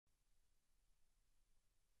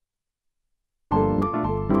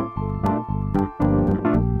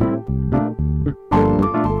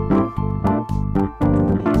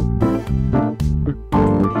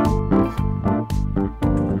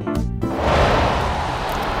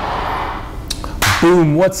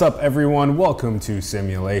Boom, what's up everyone? Welcome to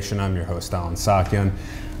Simulation. I'm your host, Alan Sakyan.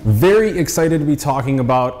 Very excited to be talking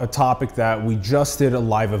about a topic that we just did a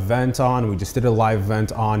live event on. We just did a live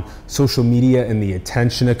event on social media and the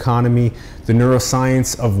attention economy, the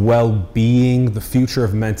neuroscience of well-being, the future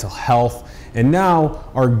of mental health. And now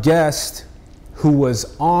our guest who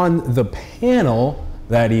was on the panel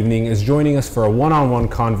that evening is joining us for a one-on-one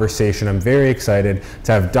conversation. I'm very excited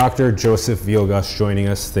to have Dr. Joseph Wielgosz joining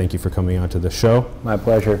us. Thank you for coming onto the show. My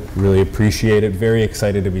pleasure. Really appreciate it. Very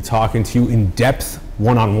excited to be talking to you in depth,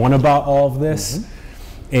 one-on-one about all of this.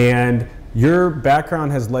 And your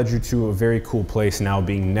background has led you to a very cool place now,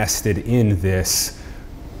 being nested in this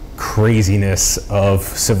craziness of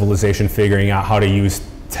civilization, figuring out how to use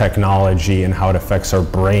technology and how it affects our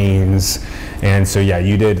brains. And so yeah,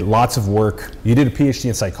 you did lots of work. You did a PhD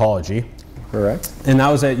in psychology. Correct. And that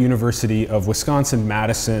was at University of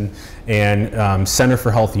Wisconsin-Madison and Center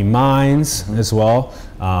for Healthy Minds as well.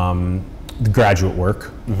 The graduate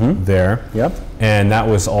work there. Yep. And that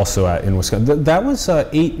was also in Wisconsin. That was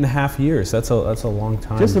 8.5 years. That's a long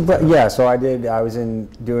time. Yeah, so I was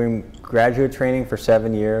doing graduate training for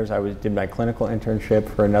 7 years. Did my clinical internship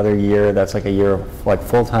for another year. That's like a year of like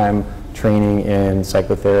full-time training in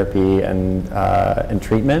psychotherapy and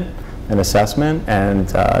treatment and assessment. And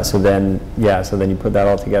so then you put that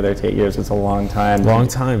all together to 8 years. It's a long time. Long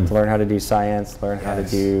time. To learn how to do science, learn how to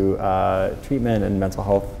do treatment and mental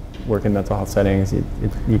health, work in mental health settings.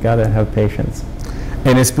 You gotta have patience.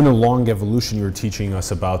 And it's been a long evolution. You were teaching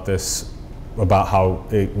us about this, about how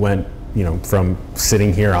it went, you know, from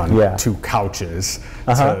sitting here on two couches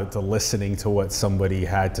to listening to what somebody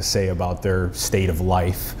had to say about their state of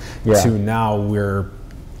life to now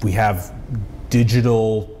we have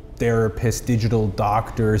digital therapists, digital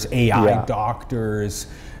doctors, AI doctors.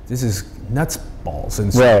 This is nuts balls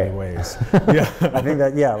in so many ways. I think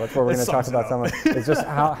that's what we're going to talk about. It's just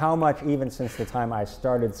how much, even since the time I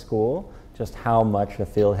started school, just how much the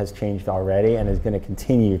field has changed already and is going to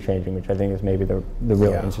continue changing, which I think is maybe the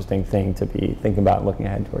real interesting thing to be thinking about and looking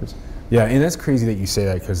ahead towards. Yeah, and that's crazy that you say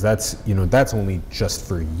that, because that's only just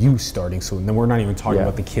for you starting. So then we're not even talking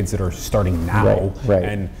about the kids that are starting now. Right.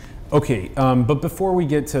 And okay, but before we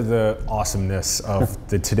get to the awesomeness of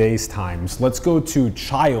today's times, let's go to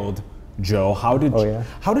child Joe. How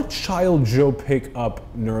did child Joe pick up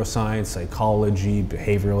neuroscience, psychology,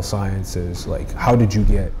 behavioral sciences? Like, how did you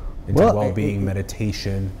get into well-being,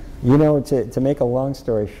 meditation? You know, to make a long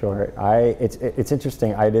story short, it's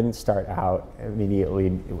interesting. I didn't start out immediately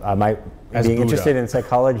being interested in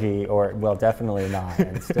psychology, or definitely not,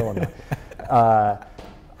 and still not.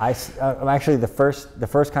 Actually, the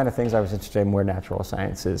first kind of things I was interested in were natural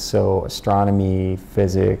sciences, so astronomy,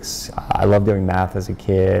 physics. I loved doing math as a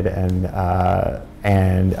kid, and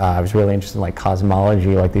I was really interested in like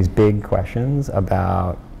cosmology, like these big questions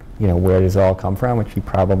about, you know, where does it all come from, which you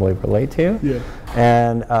probably relate to. Yeah.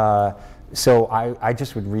 And so I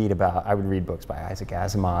just would read books by Isaac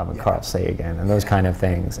Asimov and Carl Sagan and those kind of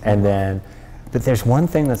things. And then, but there's one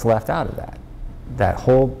thing that's left out of that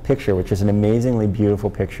whole picture, which is an amazingly beautiful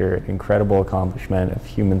picture, an incredible accomplishment of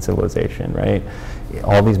human civilization, right?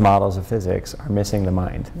 All these models of physics are missing the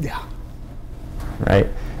mind. Yeah. Right?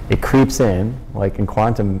 It creeps in, like in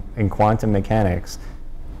quantum mechanics,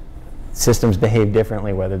 systems behave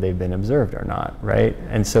differently whether they've been observed or not, right?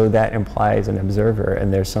 And so that implies an observer,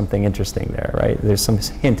 and there's something interesting there, right? There's some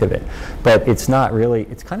hint of it, but it's not really,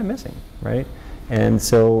 it's kind of missing, right? And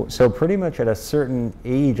so pretty much at a certain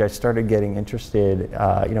age, I started getting interested,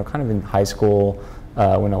 you know, kind of in high school,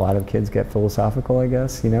 when a lot of kids get philosophical, I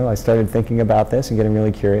guess, you know, I started thinking about this and getting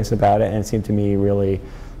really curious about it, and it seemed to me really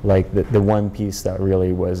like the one piece that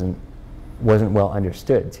really wasn't well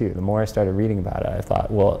understood too. The more I started reading about it, I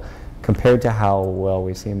thought, well, compared to how well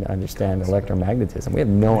we seem to understand electromagnetism, we have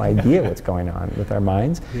no idea what's going on with our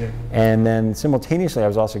minds. And then simultaneously, I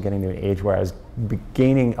was also getting to an age where I was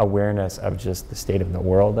gaining awareness of just the state of the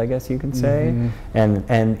world, I guess you could say,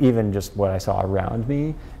 and even just what I saw around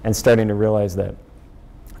me, and starting to realize that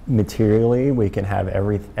materially we can have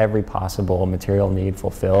every possible material need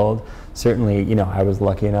fulfilled. Certainly, you know, I was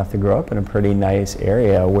lucky enough to grow up in a pretty nice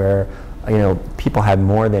area where, you know, people had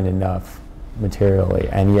more than enough materially,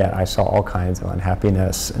 and yet I saw all kinds of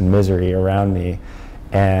unhappiness and misery around me.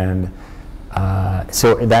 And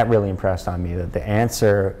so that really impressed on me that the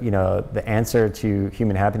answer to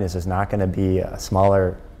human happiness is not going to be a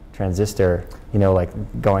smaller transistor, you know, like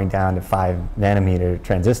going down to 5 nanometer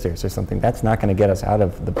transistors or something. That's not going to get us out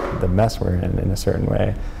of the mess we're in a certain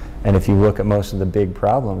way. And if you look at most of the big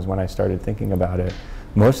problems, when I started thinking about it,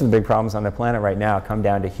 most of the big problems on the planet right now come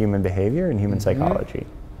down to human behavior and human psychology.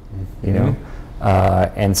 You know,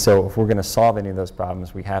 And so if we're going to solve any of those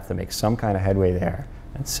problems, we have to make some kind of headway there.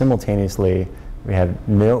 And simultaneously, we have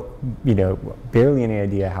barely any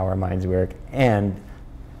idea how our minds work, and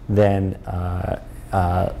then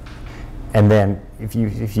if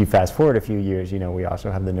you fast forward a few years, we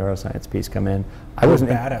also have the neuroscience piece come in. I wasn't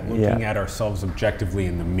bad at looking at ourselves objectively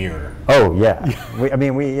in the mirror. Oh yeah,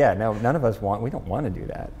 none of us we don't want to do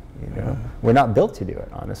that. We're not built to do it.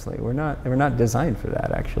 Honestly, we're not designed for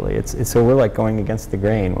that. Actually, so we're like going against the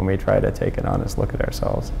grain when we try to take an honest look at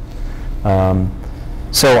ourselves.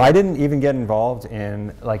 So I didn't even get involved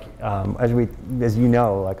in as you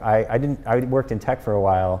know, I worked in tech for a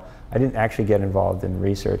while. I didn't actually get involved in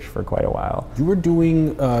research for quite a while. You were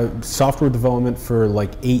doing software development for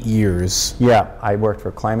like 8 years. Yeah, I worked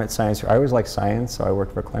for climate science. I always liked science, so I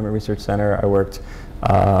worked for Climate Research Center. I worked,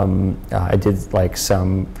 I did like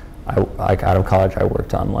some, out of college I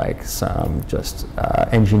worked on like some just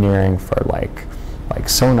engineering for like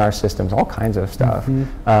sonar systems, all kinds of stuff.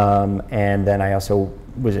 And then I also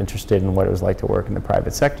was interested in what it was like to work in the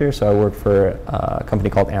private sector, so I work for a company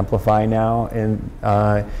called Amplify now in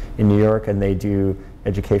New York, and they do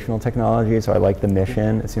educational technology, so I like the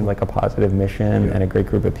mission. It seemed like a positive mission and a great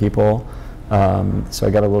group of people. So I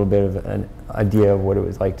got a little bit of an idea of what it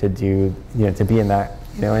was like to do, to be in that,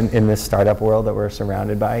 in this startup world that we're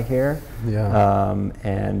surrounded by here.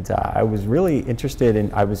 And I was really interested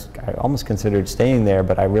in, I almost considered staying there,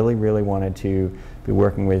 but I really, really wanted to be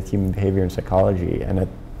working with human behavior and psychology. And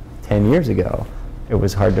 10 years ago, it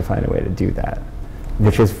was hard to find a way to do that,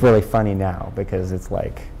 which is really funny now because it's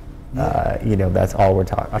like, that's all we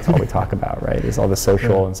talk about, right? Is all the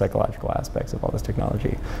social and psychological aspects of all this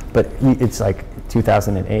technology. But it's like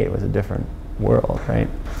 2008 was a different world, right?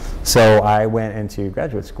 So I went into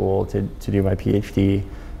graduate school to do my PhD,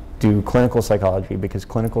 do clinical psychology, because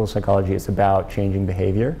clinical psychology is about changing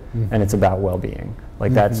behavior and it's about well-being.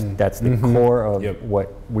 Like that's the core of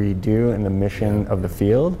what we do, and the mission of the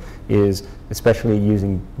field is especially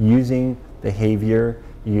using behavior,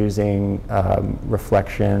 using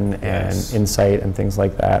reflection and insight and things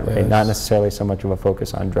like that, right? Not necessarily so much of a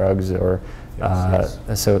focus on drugs or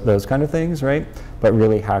so those kind of things, right? But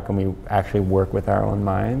really, how can we actually work with our own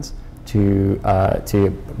minds to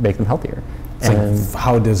make them healthier? And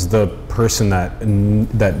how does the person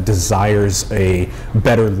that desires a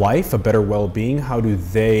better life, a better well-being, how do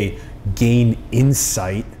they gain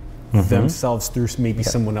insight themselves through maybe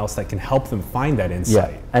someone else that can help them find that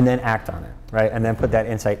insight? And then act on it, right? And then put that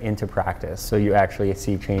insight into practice so you actually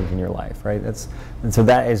see change in your life, right? And so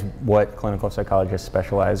that is what clinical psychologists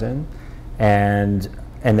specialize in.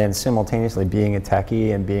 And then simultaneously, being a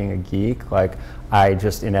techie and being a geek, like I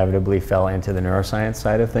just inevitably fell into the neuroscience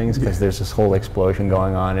side of things, because there's this whole explosion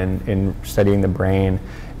going on in studying the brain,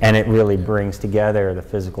 and it really brings together the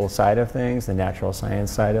physical side of things, the natural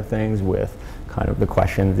science side of things, with kind of the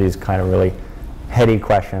questions, these kind of really heady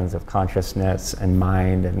questions of consciousness and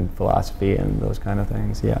mind and philosophy and those kind of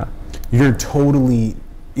things. Yeah, you're totally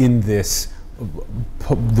in this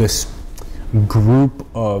group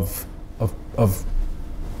of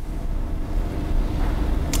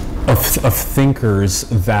thinkers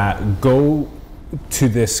that go to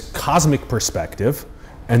this cosmic perspective,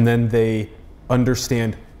 and then they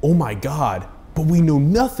understand, oh my God, but we know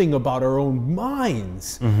nothing about our own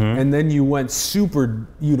minds. And then you went super,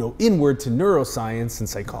 inward to neuroscience and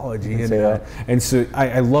psychology, and so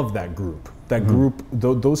I love that group. That group,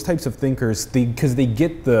 those types of thinkers, because they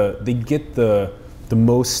get the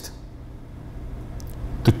most.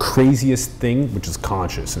 The craziest thing, which is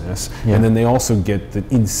consciousness, and then they also get the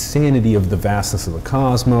insanity of the vastness of the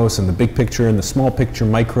cosmos and the big picture and the small picture,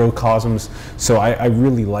 microcosms. So I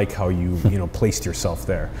really like how you placed yourself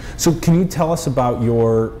there. So can you tell us about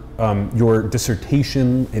your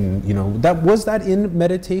dissertation? Was that in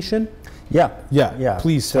meditation? Yeah.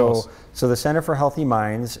 Please tell us. So the Center for Healthy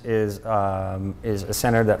Minds is a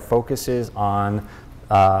center that focuses on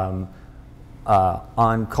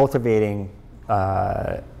cultivating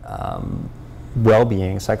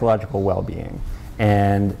well-being, psychological well-being,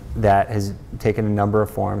 and that has taken a number of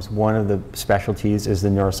forms. One of the specialties is the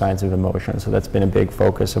neuroscience of emotion, so that's been a big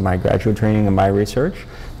focus of my graduate training and my research,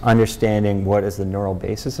 understanding what is the neural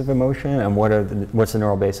basis of emotion and what's the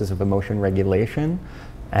neural basis of emotion regulation,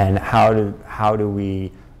 and how do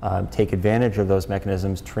we take advantage of those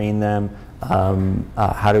mechanisms, train them.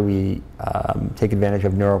 How do we take advantage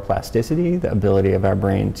of neuroplasticity, the ability of our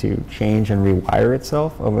brain to change and rewire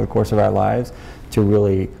itself over the course of our lives to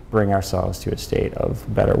really bring ourselves to a state of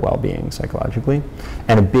better well-being psychologically.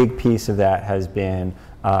 And a big piece of that has been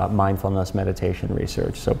mindfulness meditation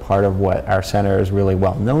research. So part of what our center is really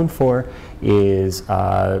well known for is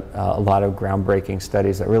a lot of groundbreaking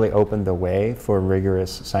studies that really opened the way for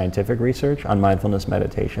rigorous scientific research on mindfulness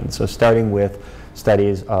meditation. So starting with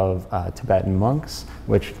studies of Tibetan monks,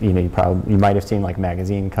 which you might have seen like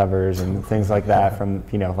magazine covers and things like that from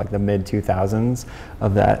like the mid 2000s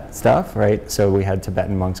of that stuff, right? So we had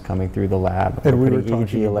Tibetan monks coming through the lab, and we were putting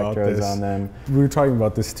EEG electrodes on them. We were talking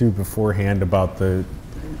about this too beforehand about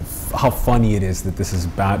how funny it is that this has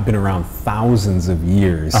been around thousands of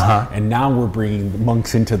years, and now we're bringing the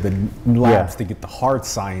monks into the labs to get the hard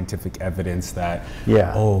scientific evidence that,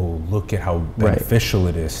 oh, look at how beneficial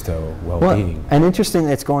it is to well-being. Well, and interesting,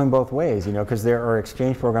 it's going both ways, because there are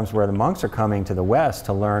exchange programs where the monks are coming to the West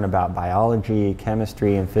to learn about biology,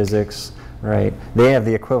 chemistry, and physics. Right? They have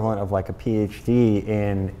the equivalent of like a PhD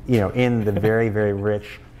in, in the very, very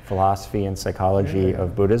rich philosophy and psychology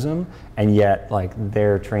of Buddhism, and yet like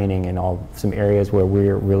their training in some areas where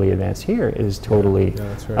we're really advanced here is totally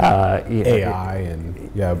that's right. AI and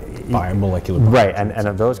biomolecular right, and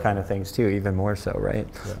of those kind of things too, even more so, right?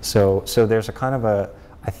 So there's a kind of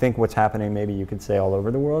I think what's happening, maybe you could say all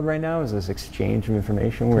over the world right now, is this exchange of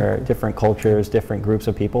information where different cultures, different groups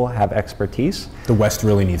of people have expertise. The West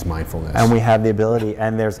really needs mindfulness. And we have the ability,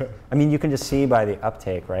 and you can just see by the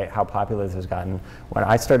uptake, right, how popular this has gotten. When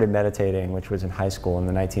I started meditating, which was in high school in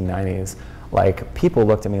the 1990s, like people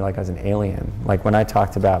looked at me like I was an alien. Like when I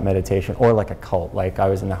talked about meditation, or like a cult, like I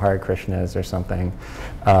was in the Hare Krishnas or something,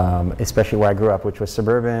 especially where I grew up, which was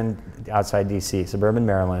suburban, outside DC, suburban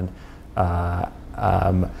Maryland.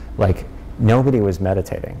 Like nobody was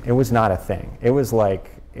meditating. It was not a thing. It was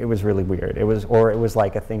really weird. It was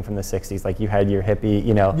like a thing from the 60s. Like you had your hippie,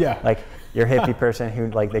 like your hippie person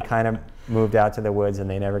who like they kind of moved out to the woods and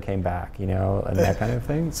they never came back, and that kind of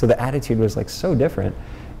thing. So the attitude was like so different.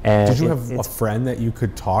 And did you have a friend that you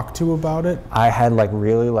could talk to about it? I had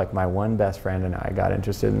really my one best friend and I got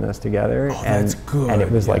interested in this together. Oh, that's good. And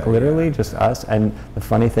it was literally just us. And the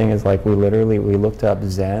funny thing is like we looked up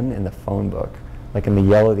Zen in the phone book. Like in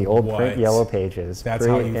the old print yellow pages. That's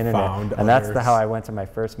how you found. And that's how I went to my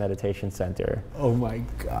first meditation center. Oh my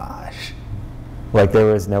gosh. Like there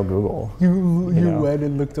was no Google. You went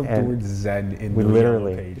and looked up the word Zen in the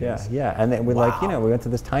yellow pages. Yeah. And then we we went to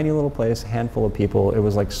this tiny little place, handful of people. It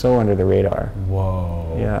was like so under the radar.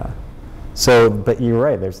 Whoa. Yeah. So, but you're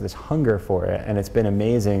right, there's this hunger for it, and it's been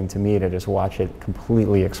amazing to me to just watch it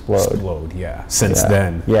completely explode. Since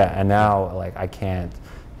then. Yeah, and now like I can't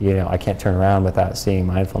turn around without seeing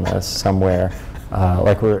mindfulness somewhere.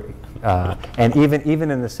 And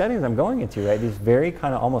even in the settings I'm going into, right, these very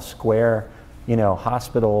kind of almost square,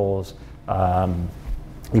 hospitals,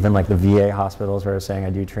 even like the VA hospitals where I was saying I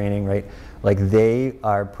do training, right? Like they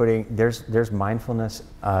are putting, there's mindfulness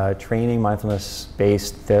training,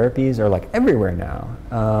 mindfulness-based therapies are like everywhere now.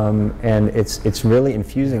 And it's really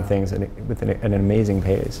infusing things with an amazing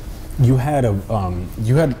pace. You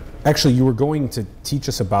were going to teach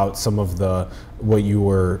us about some of what you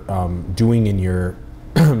were doing in your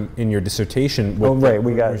in your dissertation. With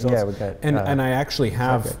we got results. And I actually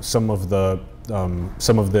have some of the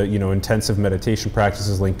intensive meditation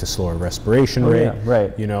practices linked to slower respiration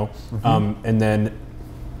rate. And then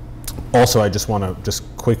also I just want to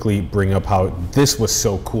quickly bring up how this was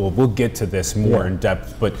so cool. We'll get to this more in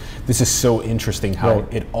depth, but this is so interesting how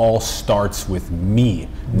it all starts with me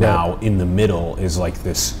now in the middle is like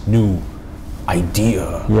this new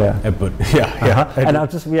idea. And I'll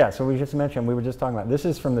just so we just mentioned, we were just talking about, this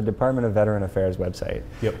is from the Department of Veteran Affairs website.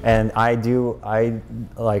 And I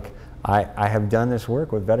have done this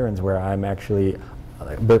work with veterans where I'm actually,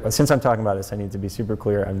 but since I'm talking about this, I need to be super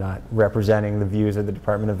clear. I'm not representing the views of the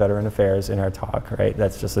Department of Veteran Affairs in our talk, right?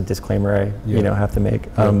 That's just a disclaimer I have to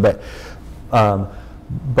make. But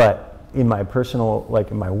in my personal,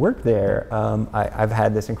 in my work there, I've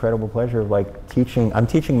had this incredible pleasure of teaching. I'm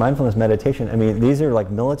teaching mindfulness meditation. I mean, these are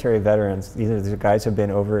military veterans. These are guys who've been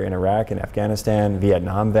over in Iraq and Afghanistan,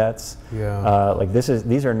 Vietnam vets. These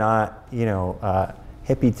are not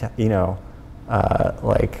hippie,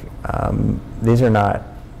 these are not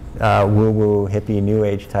woo-woo hippie new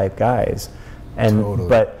age type guys,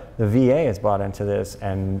 but the VA has bought into this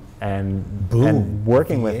and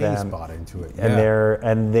working with them, bought into it.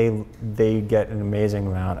 And they get an amazing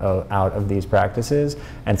amount out of these practices,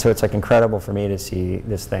 and so it's incredible for me to see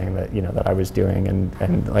this thing that that I was doing and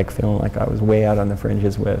feeling like I was way out on the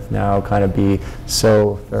fringes with now kind of be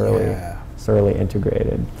so thoroughly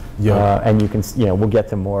integrated. And you can, we'll get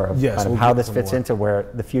to more of how this fits into where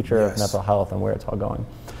the future of mental health and where it's all going.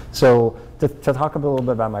 So to talk a little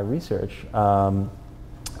bit about my research,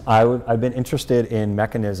 I've been interested in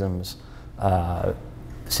mechanisms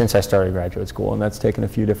since I started graduate school, and that's taken a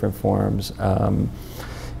few different forms.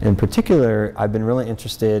 In particular, I've been really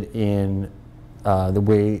interested in the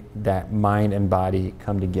way that mind and body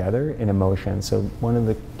come together in emotion. So one of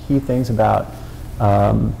the key things about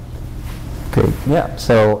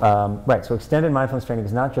so extended mindfulness training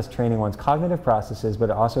is not just training one's cognitive processes, but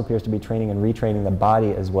it also appears to be training and retraining the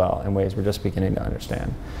body as well in ways we're just beginning to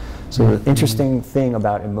understand. So the interesting thing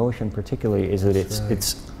about emotion particularly is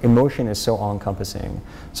that emotion is so all-encompassing.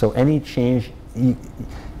 So any change,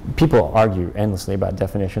 people argue endlessly about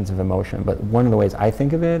definitions of emotion, but one of the ways I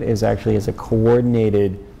think of it is actually as a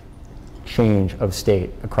coordinated change of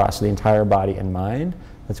state across the entire body and mind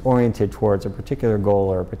that's oriented towards a particular goal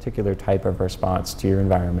or a particular type of response to your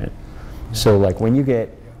environment. So like when you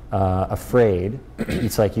get afraid,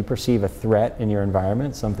 it's like you perceive a threat in your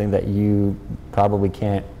environment, something that you probably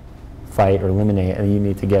can't fight or eliminate and you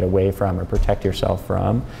need to get away from or protect yourself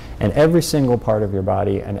from. And every single part of your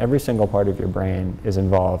body and every single part of your brain is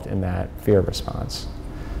involved in that fear response.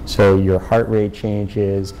 So your heart rate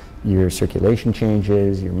changes, your circulation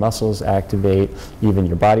changes, your muscles activate, even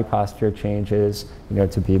your body posture changes,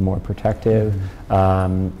 to be more protective.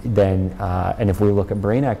 And if we look at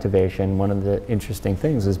brain activation, one of the interesting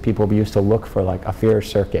things is people used to look for like a fear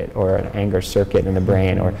circuit or an anger circuit in the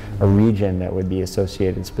brain or a region that would be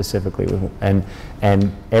associated specifically with,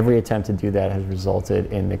 and every attempt to do that has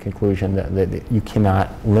resulted in the conclusion that you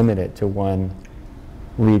cannot limit it to one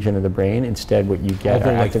region of the brain. Instead, what you get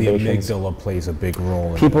are like the activations. amygdala plays a big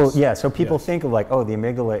role in People, this. yeah, so people think of like, oh, the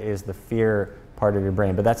amygdala is the fear part of your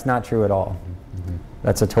brain, but that's not true at all.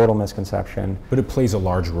 That's a total misconception. But it plays a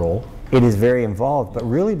large role. It is very involved, but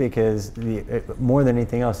really because more than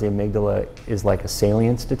anything else, the amygdala is like a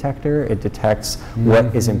salience detector. It detects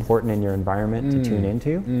what is important in your environment to tune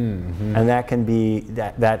into. And that can be,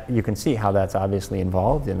 that you can see how that's obviously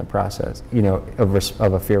involved in the process,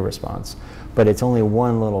 of a fear response. But it's only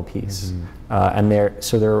one little piece. And every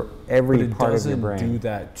part of your brain. But it doesn't do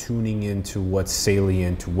that tuning into what's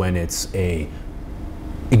salient when it's a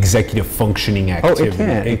executive functioning activity.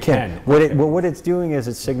 Oh, it can. What it's doing is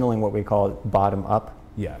it's signaling what we call bottom-up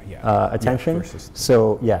attention.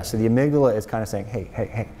 Yeah, so the amygdala is kind of saying,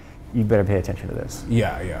 hey, you better pay attention to this.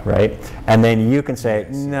 Yeah. Right? And then you can say,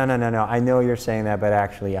 no, I know you're saying that, but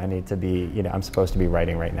actually I need to be, I'm supposed to be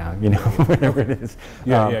writing right now, whatever it is.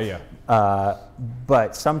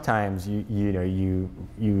 But sometimes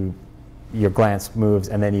your glance moves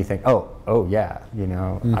and then you think, oh yeah,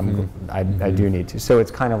 I do need to. So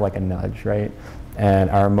it's kind of like a nudge, right? And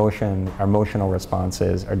our emotional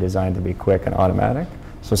responses are designed to be quick and automatic.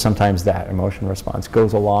 So sometimes that emotion response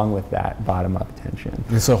goes along with that bottom-up attention.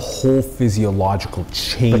 It's a whole physiological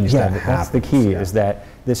change that happens. That's the key, is that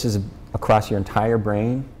this is across your entire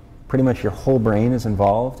brain. Pretty much your whole brain is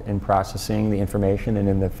involved in processing the information and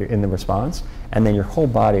in the response, and then your whole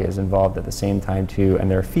body is involved at the same time too,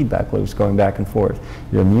 and there are feedback loops going back and forth.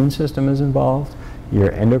 Your immune system is involved,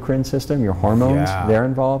 your endocrine system, your hormones, they're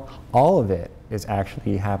involved. All of it is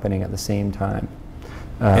actually happening at the same time.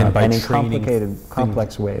 And in complicated,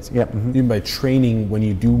 complex ways. Even by training, when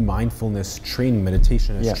you do mindfulness training,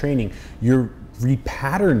 meditation as training, you're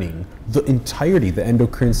repatterning the entirety, the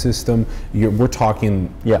endocrine system. We're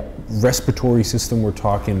talking respiratory system. We're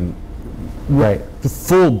talking the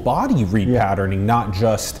full body repatterning, not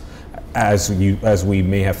just as we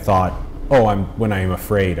may have thought. Oh, when I am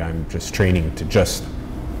afraid, I'm just training to just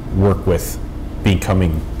work with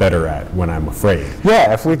becoming better at when I'm afraid.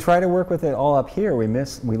 Yeah, if we try to work with it all up here, we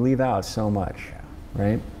leave out so much,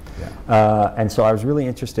 right? Yeah. And so I was really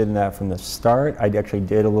interested in that from the start. I actually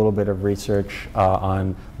did a little bit of research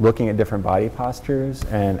on looking at different body postures,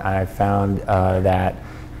 and I found that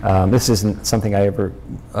this isn't something I've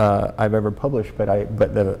ever published, but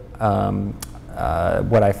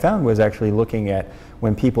what I found was actually looking at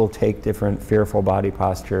when people take different fearful body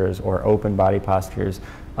postures or open body postures,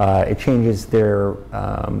 it changes their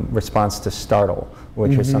response to startle,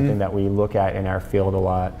 which is something that we look at in our field a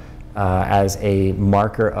lot as a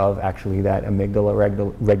marker of actually that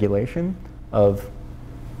amygdala regulation of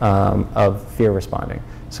fear responding.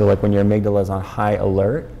 So like when your amygdala is on high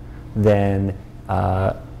alert, then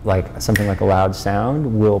like something like a loud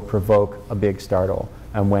sound will provoke a big startle.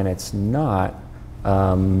 And when it's not,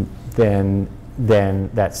 then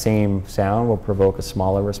that same sound will provoke a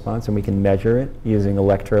smaller response, and we can measure it using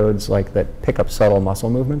electrodes like that pick up subtle muscle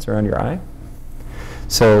movements around your eye.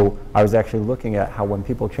 So I was actually looking at how when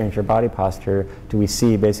people change their body posture, do we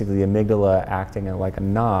see basically the amygdala acting like a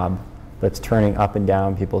knob that's turning up and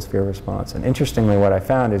down people's fear response. And interestingly, what I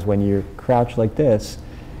found is when you crouch like this,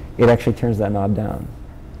 it actually turns that knob down.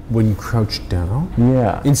 When you crouch down?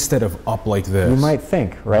 Yeah. Instead of up like this? You might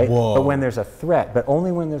think, right? Whoa. But when there's a threat, but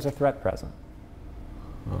only when there's a threat present.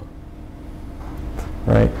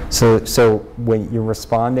 Right? So when you're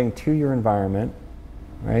responding to your environment,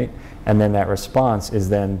 right? And then that response is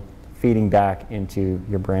then feeding back into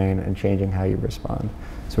your brain and changing how you respond.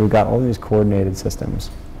 So we've got all these coordinated systems.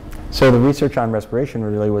 So the research on respiration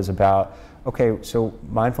really was about, okay, so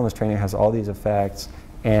mindfulness training has all these effects,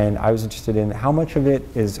 and I was interested in how much of it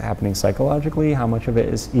is happening psychologically, how much of it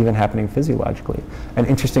is even happening physiologically. And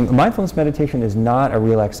interesting, mindfulness meditation is not a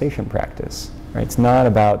relaxation practice, right? It's not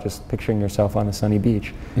about just picturing yourself on a sunny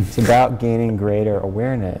beach. It's about gaining greater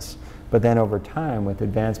awareness. But then over time, with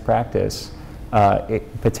advanced practice,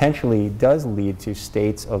 it potentially does lead to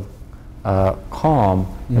states of calm,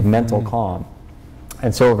 like mental calm.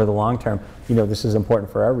 And so over the long term, you know, this is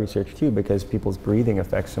important for our research too, because people's breathing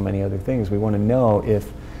affects so many other things. We want to know if,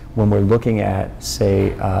 when we're looking at, say,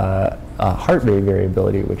 heart rate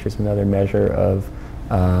variability, which is another measure of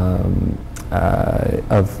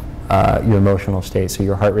your emotional state. So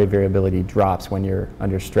your heart rate variability drops when you're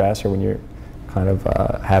under stress, or when you're kind of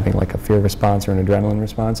having like a fear response or an adrenaline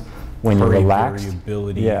response. When you're relaxed,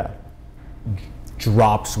 variability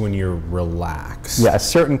drops when you're relaxed. Yeah, a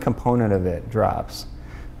certain component of it drops.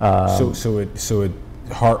 So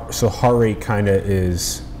heart rate kind of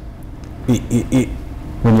is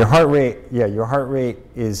when your heart rate, your heart rate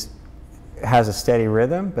has a steady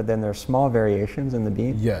rhythm, but then there's small variations in the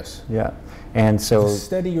beat. Yes. Yeah, and so the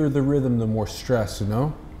steadier the rhythm, the more stress.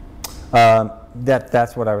 No.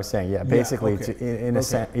 That's what I was saying. Yeah, basically, yeah, okay. in a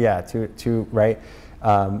sense, yeah, to right.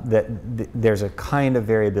 There's a kind of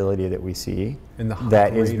variability that we see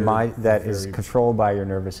that is controlled by your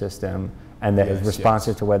nervous system, and that is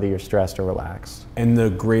responsive to whether you're stressed or relaxed. And the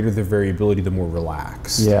greater the variability, the more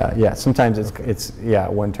relaxed. Yeah. Sometimes it's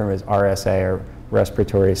one term is RSA, or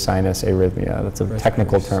respiratory sinus arrhythmia. That's a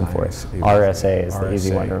technical term for it. RSA is the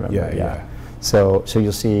easy one to remember. Yeah. So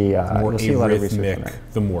you'll see the more a lot of research on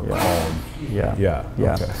that. the more calm. Yeah.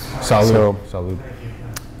 Okay. Salud.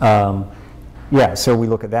 Salud. Yeah, so we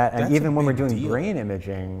look at that, and That's even when we're doing brain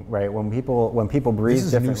imaging, right? When people breathe this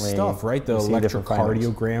is differently, new stuff, right? The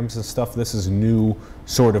electrocardiograms and stuff. This is new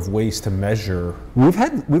sort of ways to measure. We've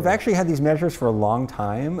actually had these measures for a long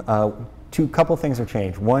time. Couple things have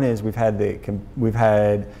changed. One is we've had the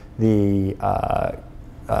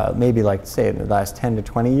maybe like say in the last 10 to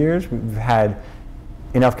 20 years, we've had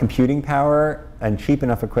enough computing power and cheap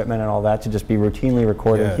enough equipment and all that to just be routinely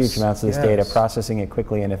recording huge amounts of this data, processing it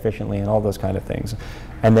quickly and efficiently, and all those kind of things.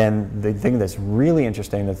 And then the thing that's really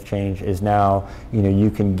interesting that's changed is now, you know, you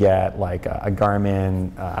can get like a Garmin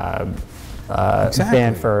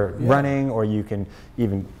band for running, or you can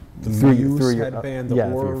even through your headband, the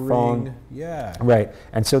through your phone. Yeah. Right.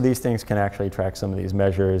 And so these things can actually track some of these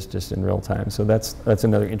measures just in real time. So that's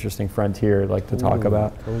another interesting frontier I'd like to talk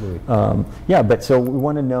about. Totally. Yeah, but so we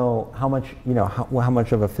want to know how much, you know, how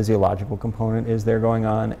much of a physiological component is there going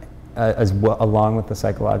on as well, along with the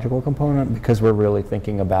psychological component, because we're really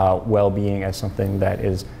thinking about well-being as something that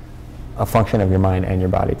is a function of your mind and your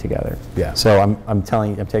body together. Yeah. So I'm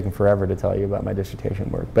taking forever to tell you about my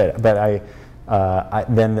dissertation work, but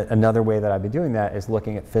then another way that I've been doing that is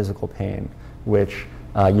looking at physical pain, which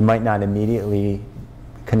you might not immediately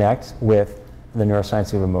connect with the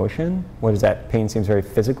neuroscience of emotion. What is that? Pain seems very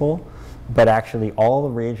physical, but actually all the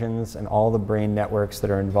regions and all the brain networks that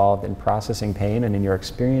are involved in processing pain and in your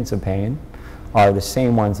experience of pain are the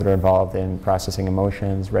same ones that are involved in processing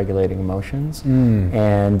emotions, regulating emotions,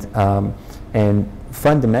 and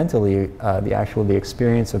fundamentally, the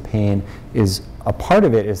experience of pain is a part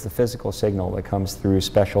of it is the physical signal that comes through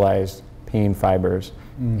specialized pain fibers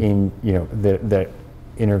that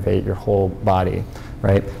innervate your whole body,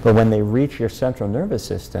 right? But when they reach your central nervous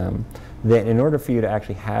system, then in order for you to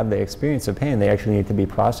actually have the experience of pain, they actually need to be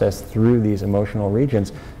processed through these emotional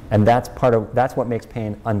regions, and that's what makes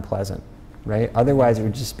pain unpleasant, right? Otherwise, it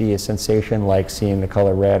would just be a sensation like seeing the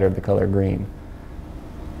color red or the color green.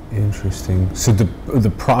 Insinteresting. So the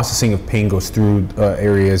processing of pain goes through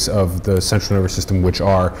areas of the central nervous system, which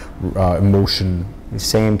are emotion. The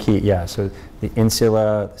same key, yeah. So the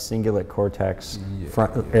insula, the cingulate cortex,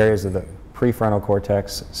 areas of the prefrontal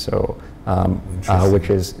cortex. So which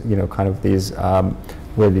is kind of these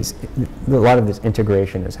where a lot of this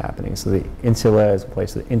integration is happening. So the insula is a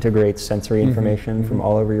place that integrates sensory information from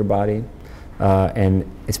all over your body, and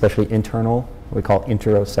especially internal, what we call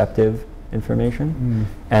interoceptive information.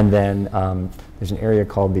 And then there's an area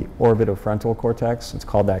called the orbitofrontal cortex. It's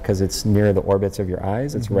called that because it's near the orbits of your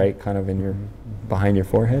eyes. It's right kind of in behind your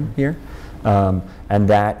forehead here. And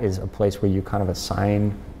that is a place where you kind of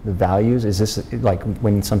assign the values. Is this, like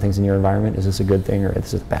when something's in your environment, is this a good thing or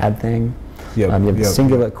is this a bad thing? You have the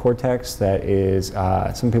cingulate cortex that is,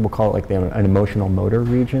 some people call it like an emotional motor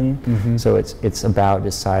region. So it's about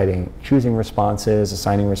deciding, choosing responses,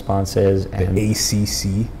 assigning responses. And the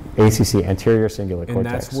ACC. ACC, anterior cingulate cortex. And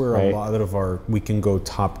that's where a lot of we can go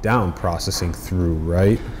top-down processing through,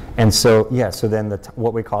 right? And so, so then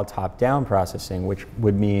what we call top-down processing, which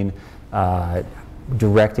would mean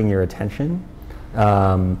directing your attention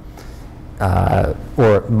or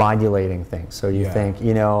modulating things. So you think,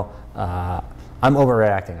 I'm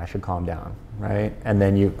overreacting, I should calm down, right? And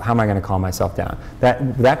then how am I going to calm myself down?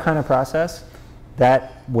 That kind of process,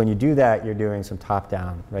 when you do that, you're doing some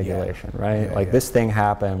top-down regulation, right? Like this thing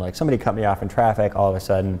happened, like somebody cut me off in traffic, all of a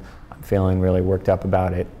sudden I'm feeling really worked up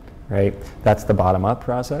about it, right? That's the bottom-up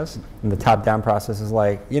process. And the top-down process is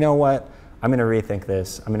like, you know what? I'm going to rethink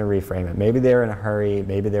this. I'm going to reframe it. Maybe they're in a hurry.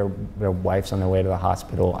 Maybe their wife's on their way to the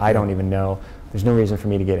hospital. I don't even know. There's no reason for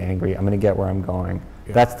me to get angry. I'm going to get where I'm going.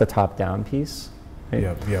 That's the top-down piece.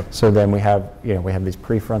 Right? So then we have these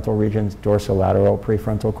prefrontal regions. Dorsolateral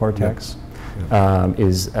prefrontal cortex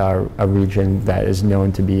is a region that is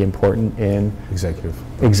known to be important in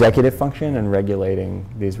executive function and regulating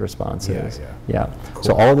these responses. Cool.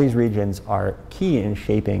 So all these regions are key in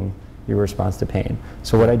shaping your response to pain.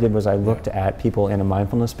 So what I did was I looked at people in a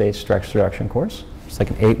mindfulness-based stress reduction course. It's like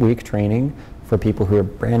an 8-week training for people who are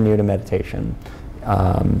brand new to meditation.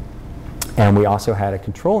 And we also had a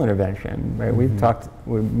control intervention, right? We've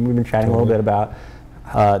been chatting a little bit about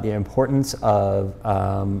the importance of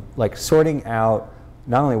like sorting out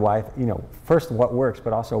not only why, first what works,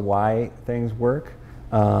 but also why things work.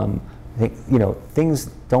 Things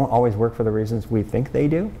don't always work for the reasons we think they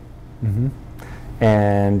do.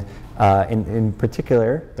 And in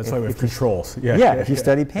particular, that's why we have controls. If you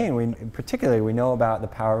study pain, particularly we know about the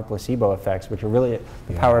power of placebo effects, which are really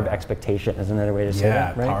the power of expectation is another way to say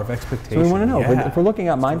that, right? Power of expectation. So we want to know, if we're looking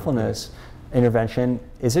at mindfulness intervention,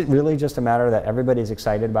 is it really just a matter that everybody's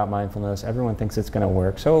excited about mindfulness, everyone thinks it's going to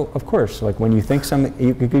work? So of course, like when you think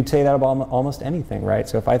you could say that about almost anything, right?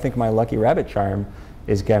 So if I think my lucky rabbit charm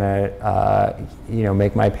is going to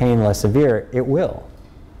make my pain less severe, it will.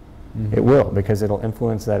 It will, because it'll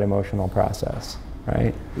influence that emotional process,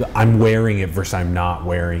 right? I'm wearing it versus I'm not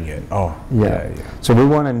wearing it. So we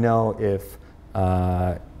want to know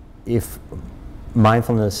if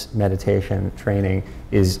mindfulness meditation training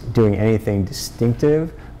is doing anything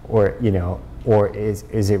distinctive, or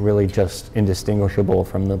is it really just indistinguishable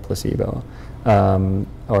from the placebo,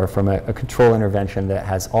 or from a control intervention that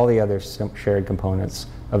has all the other shared components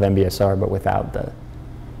of MBSR, but without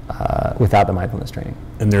the mindfulness training.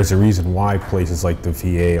 And there's a reason why places like the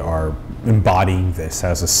VA are embodying this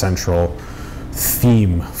as a central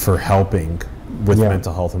theme for helping with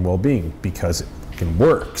mental health and well-being, because it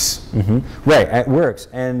works. Right, it works.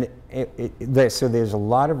 And so there's a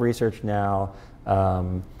lot of research now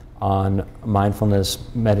on mindfulness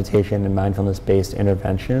meditation and mindfulness-based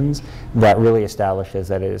interventions that really establishes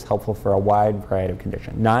that it is helpful for a wide variety of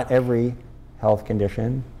conditions. Not every health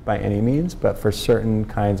condition by any means, but for certain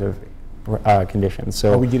kinds of conditions.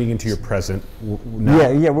 So are we getting into your present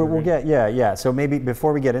now? We'll get So maybe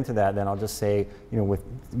before we get into that, then I'll just say,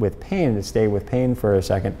 with pain, to stay with pain for a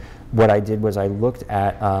second, what I did was I looked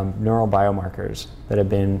at neural biomarkers that have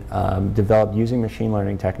been developed using machine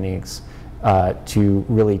learning techniques to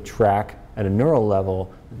really track at a neural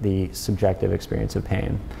level the subjective experience of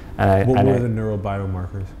pain. What were the neural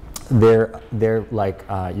biomarkers? They're like,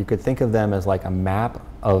 you could think of them as like a map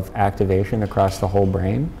of activation across the whole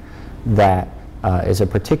brain that is a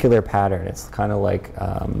particular pattern. It's kind of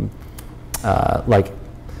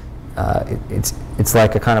it's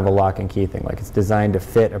like a kind of a lock and key thing. Like it's designed to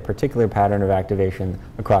fit a particular pattern of activation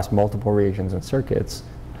across multiple regions and circuits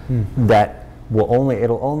that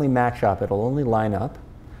it'll only match up, it'll only line up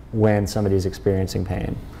when somebody's experiencing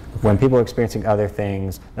pain. When people are experiencing other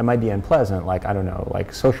things that might be unpleasant, like, I don't know,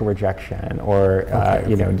 like social rejection or,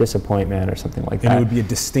 disappointment or something like that. And it would be a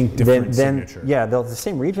distinct different signature. Yeah, the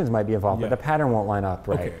same regions might be involved, but the pattern won't line up,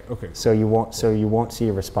 right? Okay. So you won't see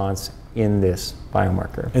a response in this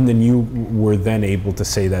biomarker. And then you were then able to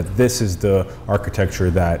say that this is the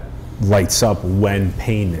architecture that lights up when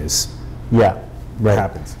pain is.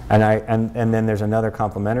 Happens. And then there's another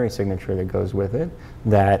complementary signature that goes with it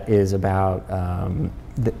that is about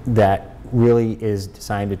that really is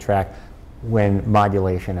designed to track when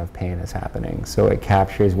modulation of pain is happening. So it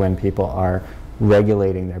captures when people are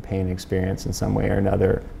regulating their pain experience in some way or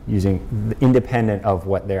another, using independent of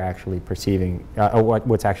what they're actually perceiving, or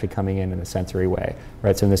what's actually coming in a sensory way,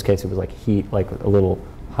 right? So in this case, it was like heat, like a little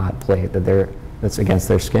hot plate that's against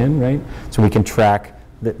their skin, right? So we can track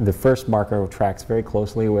the first marker tracks very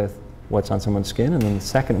closely with what's on someone's skin, and then the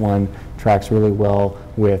second one tracks really well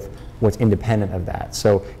with what's independent of that.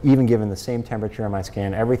 So even given the same temperature on my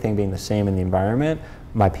skin, everything being the same in the environment,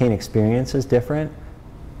 my pain experience is different.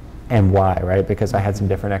 And why, right? Because I had some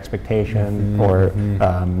different expectation, or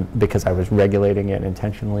because I was regulating it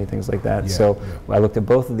intentionally, things like that. So I looked at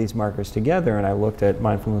both of these markers together, and I looked at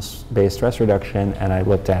mindfulness-based stress reduction, and I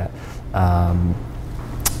looked at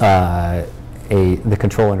the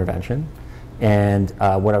control intervention. And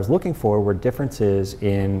what I was looking for were differences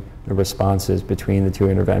in the responses between the two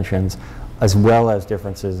interventions, as well as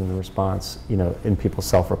differences in the response, in people's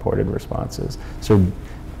self-reported responses. So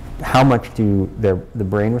how much do the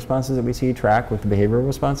brain responses that we see track with the behavioral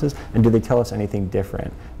responses, and do they tell us anything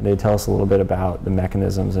different? And they tell us a little bit about the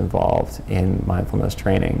mechanisms involved in mindfulness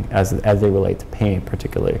training as they relate to pain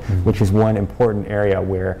particularly, which is one important area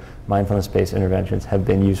where mindfulness-based interventions have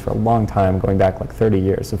been used for a long time, going back like 30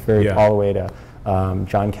 years, all the way to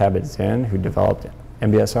John Kabat-Zinn, who developed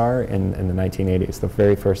MBSR in the 1980s. The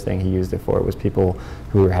very first thing he used it for was people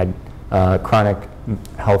who had chronic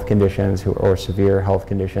health conditions or severe health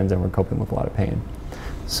conditions and were coping with a lot of pain.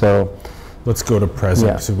 So let's go to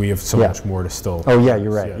present, because we have so much more to still. Oh yeah,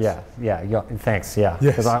 you're right. Yeah. Thanks. Yeah.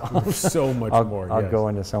 Yes. So much more. I'll go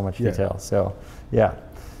into so much detail. So yeah.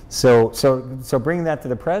 So bringing that to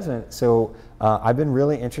the present. So I've been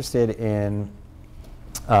really interested in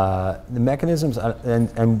the mechanisms,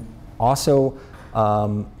 and also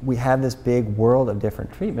we have this big world of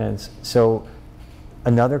different treatments. So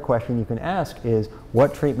another question you can ask is,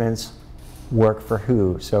 what treatments work for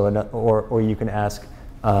who? So, or you can ask,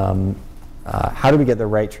 how do we get the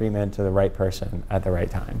right treatment to the right person at the right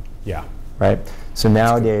time? Yeah. Right. So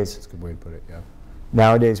nowadays, that's a good way to put it. Yeah.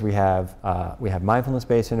 Nowadays we have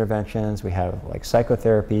mindfulness-based interventions. We have like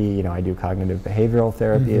psychotherapy. I do cognitive behavioral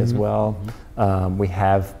therapy as well. We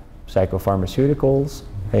have psychopharmaceuticals.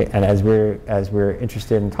 Right? And as we're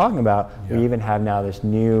interested in talking about, we even have now this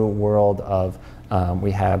new world of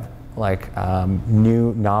we have like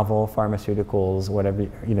new novel pharmaceuticals, whatever,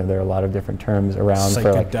 there are a lot of different terms around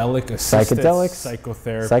psychedelic-assisted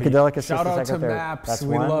psychotherapy. Psychedelic-assisted Shout out psychotherapy. to MAPS, That's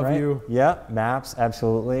we one, love right? you. Yeah, MAPS,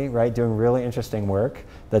 absolutely, right? Doing really interesting work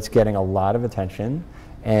that's getting a lot of attention.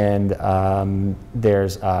 And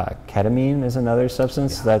there's ketamine is another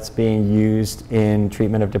substance that's being used in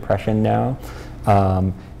treatment of depression now.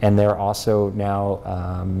 And they're also now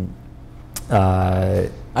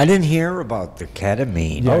I didn't hear about the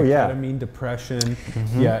ketamine. Ketamine, depression,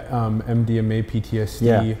 MDMA, PTSD.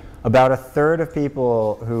 Yeah. About a third of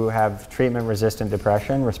people who have treatment-resistant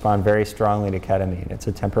depression respond very strongly to ketamine. It's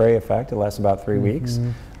a temporary effect. It lasts about 3 weeks,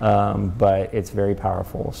 but it's very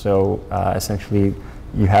powerful. So essentially,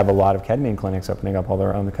 you have a lot of ketamine clinics opening up all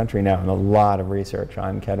around the country now, and a lot of research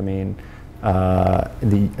on ketamine,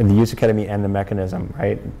 the use of ketamine and the mechanism,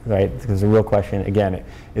 right? Because the real question, again,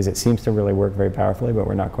 is it seems to really work very powerfully, but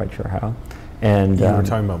we're not quite sure how. And you were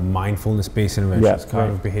talking about mindfulness-based interventions,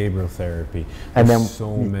 cognitive behavioral therapy, and then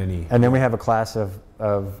so many. And then we have a class of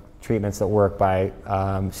treatments that work by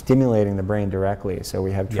stimulating the brain directly. So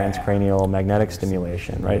we have transcranial magnetic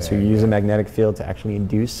stimulation, right? So you use a magnetic field to actually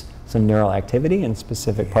induce some neural activity in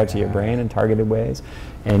specific parts of your brain in targeted ways.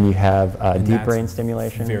 And you have deep brain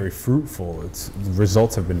stimulation. Very fruitful. The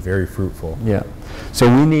results have been very fruitful. Yeah. So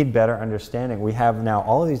we need better understanding. We have now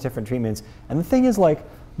all of these different treatments. And the thing is, like,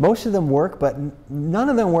 most of them work, but none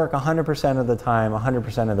of them work 100% of the time,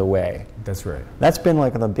 100% of the way. That's right. That's been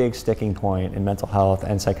like the big sticking point in mental health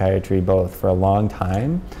and psychiatry both for a long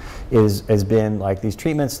time, has been like these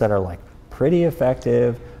treatments that are like pretty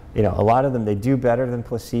effective. A lot of them, they do better than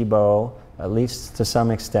placebo, at least to some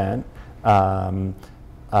extent. But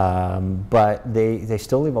they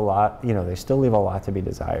still leave a lot, they still leave a lot to be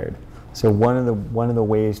desired. So one of the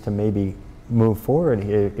ways to maybe move forward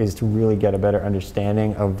is to really get a better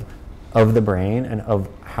understanding of the brain and of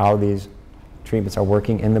how these treatments are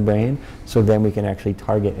working in the brain, so then we can actually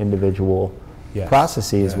target individual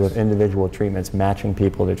processes with individual treatments, matching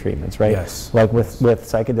people to treatments, right? Like with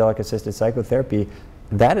psychedelic-assisted psychotherapy,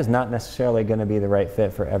 that is not necessarily going to be the right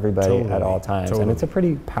fit for everybody at all times. And it's a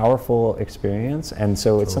pretty powerful experience, and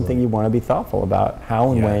so it's something you want to be thoughtful about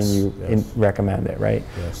how and when you recommend it, right?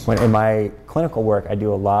 In my clinical work, I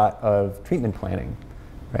do a lot of treatment planning,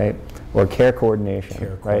 right? Or care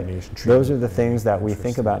coordination, right? Those are the things that we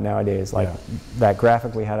think about nowadays, like that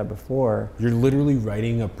graphic we had up before. You're literally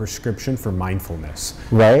writing a prescription for mindfulness.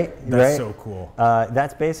 Right? That's so cool.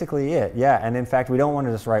 That's basically it, And in fact, we don't want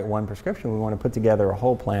to just write one prescription. We want to put together a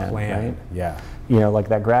whole plan, right? Yeah. Like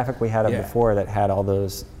that graphic we had up before that had all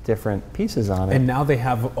those different pieces on it. And now they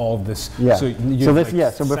have all this. Yeah. So,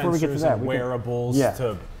 So before we get to that, wearables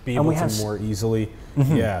to be able to more easily.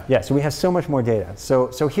 Yeah. Yeah. So we have so much more data.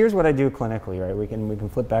 So here's what I do clinically, right? We can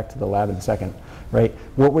flip back to the lab in a second, right?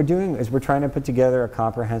 What we're doing is we're trying to put together a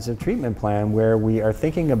comprehensive treatment plan where we are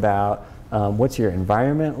thinking about what's your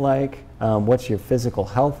environment like, what's your physical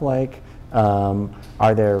health like,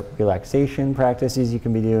 are there relaxation practices you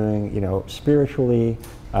can be doing, spiritually.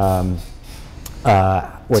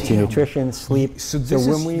 What's your nutrition, sleep? So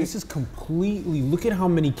this is completely, look at how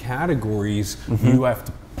many categories you have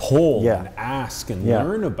to pull and ask and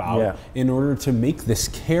learn about in order to make this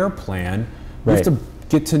care plan. You have to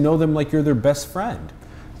get to know them like you're their best friend.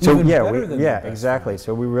 So exactly.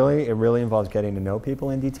 So it really involves getting to know people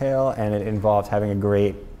in detail, and it involves having a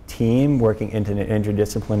great team working in an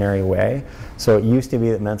interdisciplinary way. So it used to be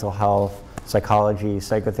that mental health, psychology,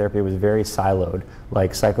 psychotherapy was very siloed.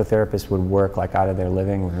 Like psychotherapists would work like out of their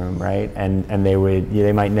living room, right? And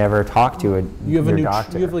they might never talk to their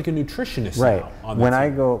doctor. You have like a nutritionist right. now on when I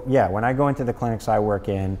go into the clinics I work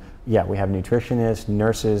in, we have nutritionists,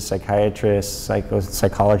 nurses, psychiatrists,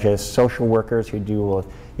 psychologists, social workers who deal with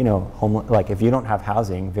like if you don't have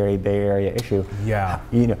housing, very Bay Area issue. Yeah.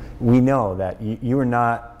 We know that you are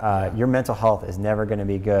not, your mental health is never going to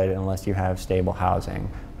be good unless you have stable housing.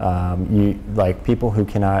 Like people who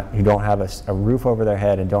don't have a roof over their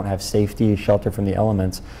head and don't have safety, shelter from the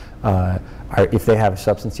elements, if they have a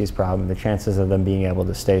substance use problem, the chances of them being able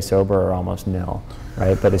to stay sober are almost nil,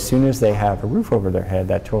 right? But as soon as they have a roof over their head,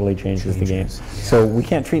 that totally changes the game. Yeah. So we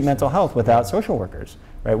can't treat mental health without social workers.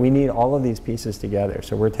 Right, we need all of these pieces together.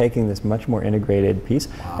 So we're taking this much more integrated piece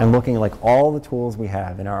and looking at like all the tools we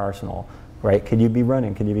have in our arsenal. Right? Could you be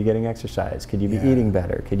running? Could you be getting exercise? Could you be eating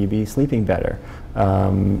better? Could you be sleeping better?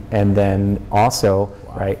 And then also,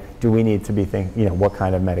 right? Do we need to be thinking? What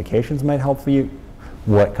kind of medications might help for you?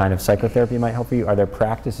 What kind of psychotherapy might help for you? Are there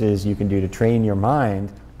practices you can do to train your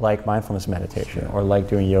mind, like mindfulness meditation or like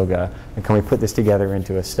doing yoga? And can we put this together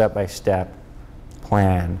into a step-by-step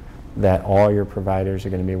plan that all your providers are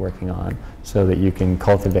going to be working on so that you can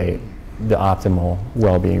cultivate the optimal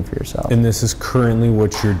well-being for yourself? And this is currently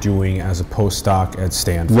what you're doing as a postdoc at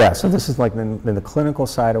Stanford? Yeah, so this is like the clinical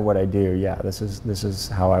side of what I do. Yeah, this is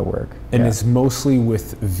how I work. And it's mostly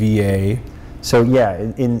with VA? So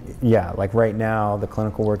like right now, the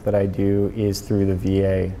clinical work that I do is through the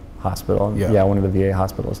VA hospital. Yeah, one of the VA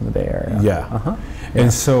hospitals in the Bay Area. Yeah.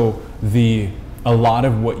 And so a lot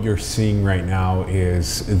of what you're seeing right now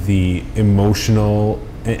is the emotional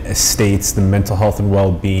states, the mental health and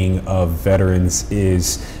well-being of veterans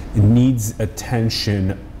needs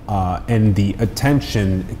attention, and the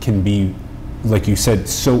attention can be, like you said,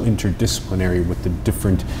 so interdisciplinary with the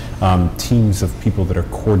different teams of people that are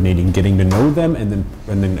coordinating, getting to know them, and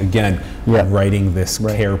then again writing this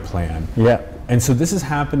care plan. Yeah. And so this is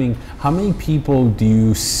happening. How many people do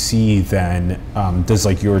you see then, does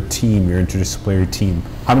like your team, your interdisciplinary team,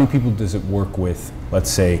 how many people does it work with, let's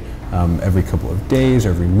say, every couple of days,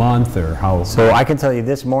 or every month, or how? So I can tell you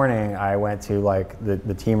this morning I went to like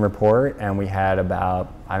the team report, and we had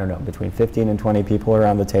about, I don't know, between 15 and 20 people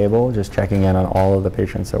around the table just checking in on all of the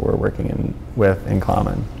patients that we're working with in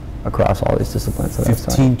common across all these disciplines.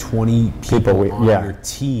 15, 20 people on your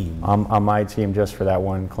team? On my team, just for that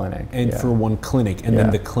one clinic. And for one clinic, and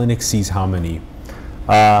then the clinic sees how many?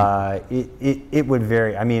 It would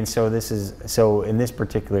vary. I mean, so in this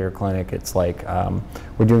particular clinic, it's like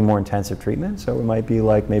we're doing more intensive treatment. So it might be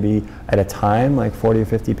like maybe at a time like 40 or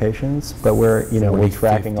 50 patients, but we're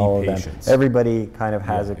tracking all of them. Everybody kind of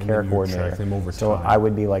has a care coordinator. So I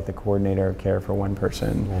would be like the coordinator of care for one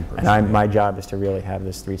person, and my job is to really have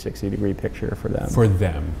this 360-degree picture for them. For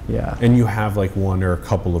them. Yeah. And you have like one or a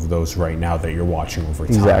couple of those right now that you're watching over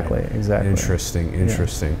time. Exactly.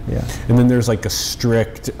 Interesting. Yeah. And then there's like a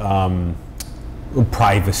strict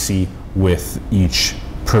privacy with each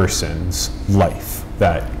person's life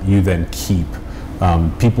that you then keep.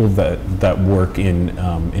 People that work in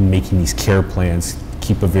making these care plans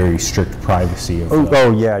keep a very strict privacy. We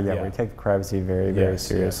take the privacy very, very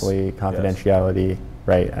seriously. Confidentiality,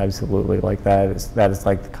 right? Absolutely. Like that is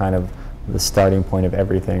like the kind of the starting point of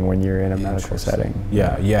everything when you're in a medical setting.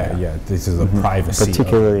 Yeah. This is a privacy,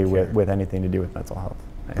 particularly with anything to do with mental health.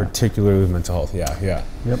 Particularly with mental health, Yep.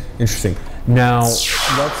 Interesting. Now,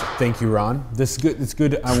 thank you, Ron. This is good. It's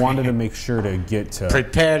good. I wanted to make sure to get to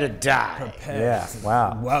prepare to die. Yeah.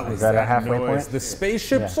 Wow. What was that a halfway point? The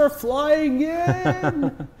spaceships are flying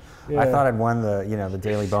in. I thought I'd won the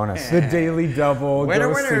daily bonus. The daily double.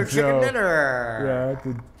 Winner, chicken dinner.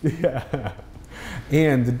 Yeah.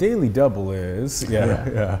 And the daily double is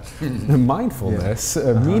mindfulness,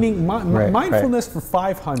 meaning mindfulness for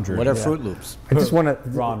 500. What are Fruit Loops? I just want to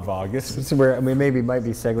Ron Vargas. This is where we maybe might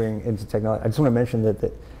be segueing into technology. I just want to mention that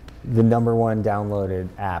the #1 downloaded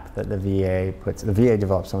app that the VA puts. The VA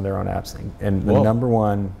develops some of their own apps, and the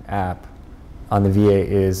 #1 app on the VA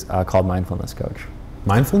is called Mindfulness Coach.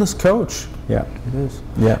 Mindfulness Coach. Yeah, it is.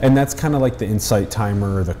 Yeah, and that's kind of like the Insight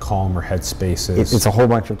Timer, or the Calm, or Headspaces. It's a whole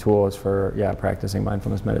bunch of tools for practicing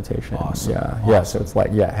mindfulness meditation. Awesome. Yeah. So it's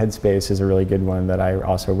like Headspace is a really good one that I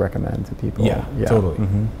also recommend to people. Yeah. Totally.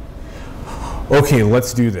 Mm-hmm. Okay,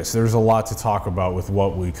 let's do this. There's a lot to talk about with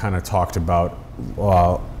what we kind of talked about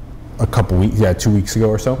a couple weeks, 2 weeks ago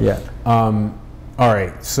or so. Yeah. All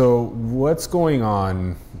right. So what's going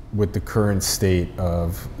on with the current state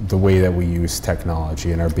of the way that we use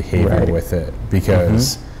technology and our behavior with it?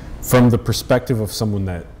 Because from the perspective of someone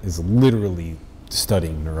that is literally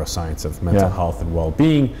studying neuroscience of mental health and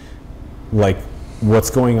well-being, like, what's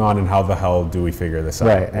going on and how the hell do we figure this out?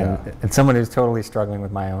 Right, and someone who's totally struggling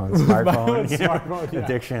with my own smartphone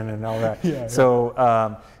addiction and all that. So,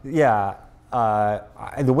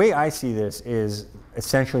 the way I see this is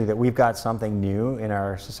essentially that we've got something new in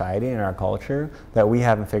our society, in our culture, that we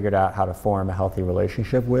haven't figured out how to form a healthy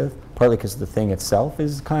relationship with, partly because the thing itself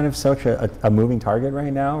is kind of such a moving target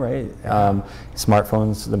right now, right?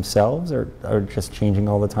 Smartphones themselves are just changing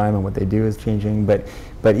all the time, and what they do is changing, but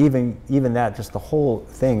even that, just the whole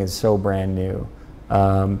thing is so brand new.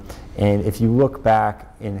 And if you look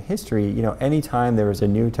back in history, anytime there was a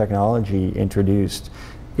new technology introduced,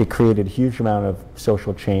 it created a huge amount of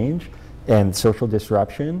social change and social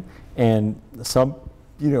disruption, and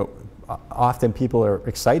often people are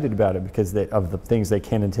excited about it because of the things they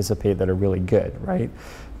can't anticipate that are really good, right?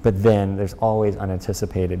 But then there's always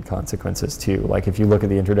unanticipated consequences too. Like if you look at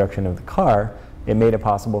the introduction of the car, it made it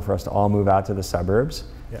possible for us to all move out to the suburbs,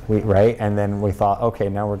 right? And then we thought, okay,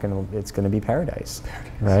 now it's gonna be paradise,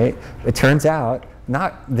 right? It turns out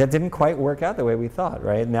that didn't quite work out the way we thought,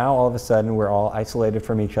 right? Now all of a sudden we're all isolated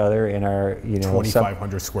from each other in our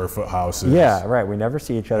 2,500 square foot houses. Yeah, right. We never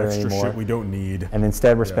see each other anymore. Extra shit we don't need. And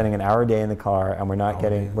instead we're spending an hour a day in the car, and we're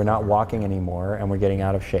not walking anymore, and we're getting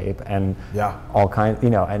out of shape, and all kinds,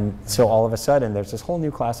 and so all of a sudden there's this whole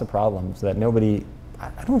new class of problems that nobody,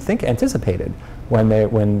 I don't think, anticipated when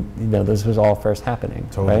this was all first happening,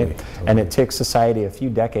 right? Totally. And it took society a few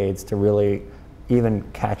decades to really even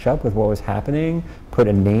catch up with what was happening, put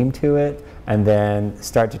a name to it, and then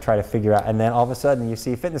start to try to figure out, and then all of a sudden you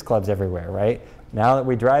see fitness clubs everywhere, right? Now that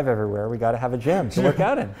we drive everywhere, we got to have a gym to work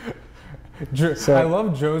out in. So, I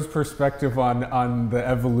love Joe's perspective on the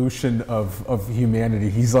evolution of humanity.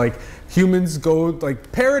 He's like, humans go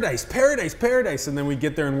like paradise, paradise, paradise, and then we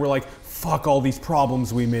get there and we're like, fuck all these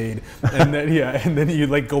problems we made, and then and then you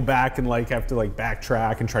like go back and like have to like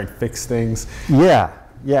backtrack and try and fix things.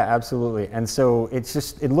 Yeah, absolutely. And so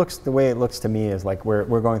it looks, the way it looks to me is like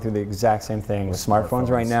we're going through the exact same thing with smartphones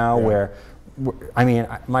right now, where, I mean,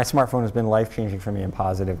 my smartphone has been life-changing for me in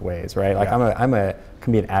positive ways, right? Like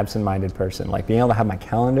can be an absent-minded person. Like being able to have my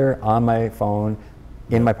calendar on my phone,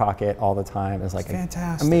 in my pocket all the time is like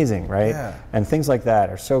fantastic. Amazing, right? Yeah. And things like that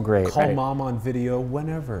are so great. Call mom on video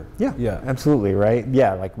whenever. Yeah, absolutely, right?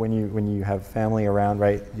 Yeah, like when you have family around,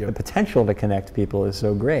 right? The potential to connect people is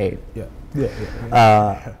so great.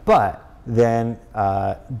 But then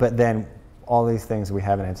all these things we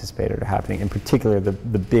haven't anticipated are happening. In particular, the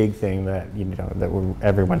big thing that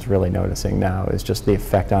everyone's really noticing now is just the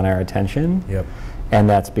effect on our attention. And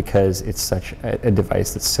that's because it's such a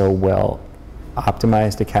device that's so well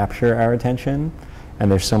optimized to capture our attention, and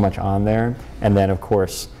there's so much on there. And then of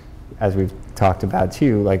course, as we've talked about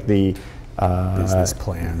too, like the business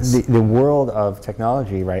plans, the world of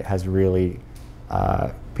technology, right, has really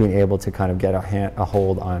been able to kind of get a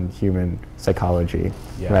hold on human psychology,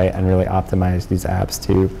 right, and really optimize these apps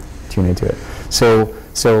to tune into it. So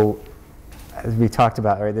as we talked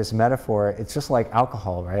about, right, this metaphor, it's just like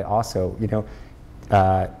alcohol, right? Also,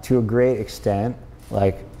 to a great extent,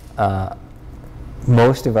 like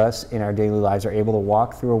most of us in our daily lives are able to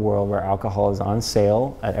walk through a world where alcohol is on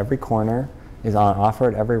sale at every corner, is on offer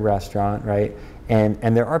at every restaurant, right?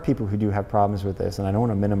 And there are people who do have problems with this, and I don't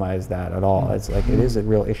want to minimize that at all. It's like, it is a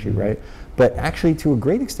real issue, right? But actually, to a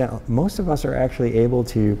great extent, most of us are actually able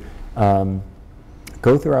to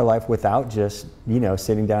go through our life without just,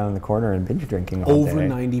 sitting down in the corner and binge drinking all day. Over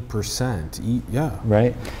 90%, yeah.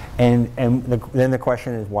 Right? And then the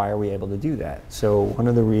question is, why are we able to do that? So one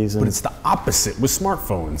of the reasons... But it's the opposite with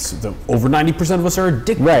smartphones. Over 90% of us are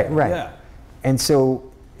addicted. Right. Yeah. And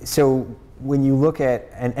so when you look at,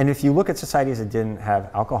 and if you look at societies that didn't have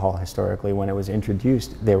alcohol historically, when it was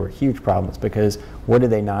introduced, there were huge problems because what did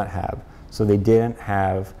they not have? So they didn't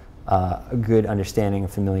have a good understanding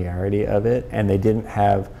and familiarity of it, and they didn't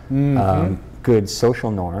have good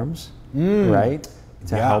social norms, right?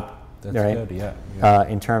 To help, that's right? good, yeah.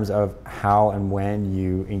 In terms of how and when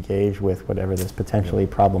you engage with whatever this potentially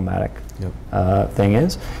problematic thing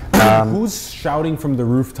is. Who's shouting from the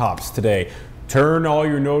rooftops today? Turn all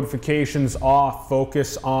your notifications off,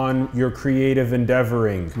 focus on your creative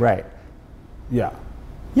endeavoring. Right. Yeah.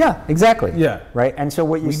 Yeah, exactly. Yeah. Right. And so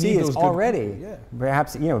what you We see need is those good already, people,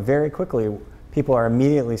 perhaps, very quickly, people are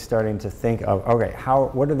immediately starting to think of, okay,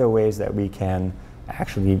 what are the ways that we can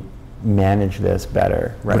actually manage this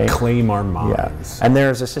better, right? Reclaim our minds. Yeah. And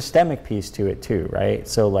there's a systemic piece to it too, right?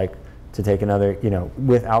 So like, to take another,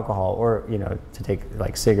 with alcohol, or, to take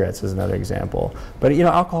like cigarettes as another example. But,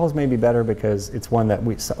 alcohols may be better because it's one that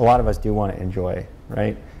a lot of us do want to enjoy,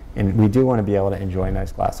 right? And we do want to be able to enjoy a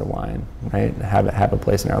nice glass of wine, right? Have a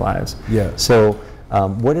place in our lives. Yeah. So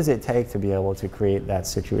what does it take to be able to create that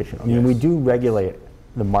situation? I mean, we do regulate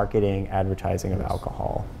the marketing, advertising of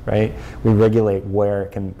alcohol, right? We regulate where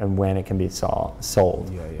it can and when it can be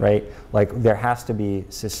sold, right? Like there has to be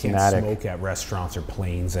systematic. Can't smoke at restaurants or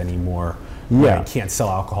planes anymore. Yeah. Right? Can't sell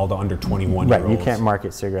alcohol to under 21-year-olds. Right, you can't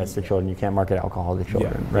market cigarettes to children, you can't market alcohol to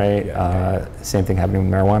children, Yeah. right? Yeah. Same thing happening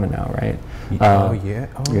with marijuana now, right?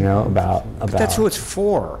 About But that's who it's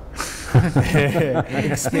for.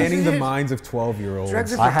 Expanding the minds of 12-year-olds.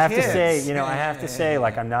 Drugs are for I have to kids. say,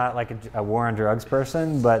 like I'm not like a war on drugs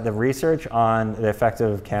person, but the research on the effect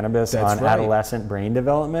of cannabis That's on right. adolescent brain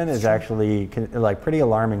development is actually like pretty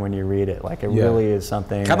alarming when you read it. Like it really is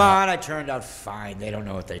something. Come on, I turned out fine. They don't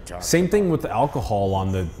know what they talk. Same thing with the alcohol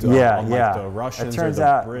on the like the Russians It turns or the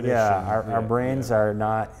out, British. our brains are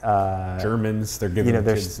not Germans. They're giving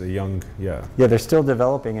kids a young they're still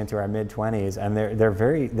developing into our mid-20s, and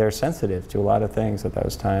they're sensitive to a lot of things at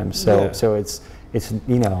those times. So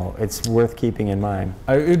it's worth keeping in mind.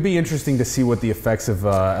 It would be interesting to see what the effects of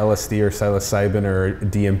LSD or psilocybin or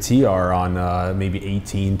DMT are on maybe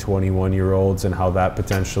 18, 21-year-olds and how that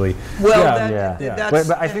potentially. That's,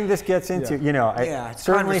 but I think this gets into it's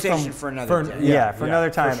certainly conversation for another day. Another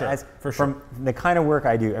time. For sure. From the kind of work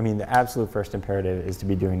I do, I mean, the absolute first imperative is to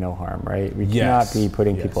be doing no harm, right? We cannot be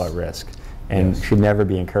putting people at risk. And should never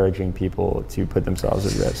be encouraging people to put themselves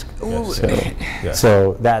at risk.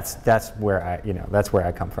 So that's where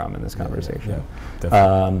I come from in this conversation.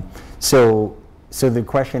 So the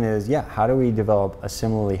question is, how do we develop a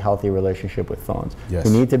similarly healthy relationship with phones? Yes.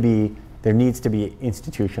 There needs to be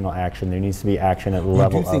institutional action. There needs to be action at the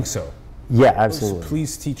level of. You do think so? Yeah, absolutely.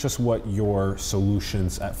 Please teach us what your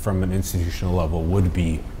solutions from an institutional level would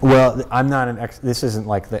be. Well, I'm not this isn't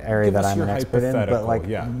like the area that I'm an expert in, but like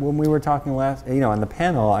when we were talking last, on the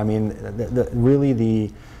panel, I mean,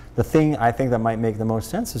 the thing I think that might make the most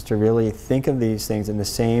sense is to really think of these things in the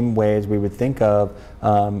same way as we would think of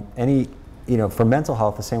for mental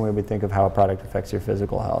health, the same way we think of how a product affects your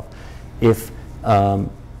physical health.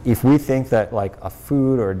 If we think that like a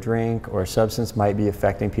food or a drink or a substance might be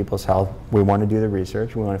affecting people's health, we want to do the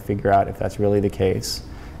research. We want to figure out if that's really the case.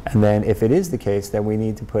 And then if it is the case, then we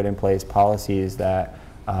need to put in place policies that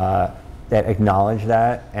acknowledge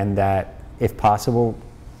that, and that, if possible,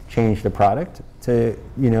 change the product to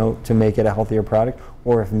make it a healthier product.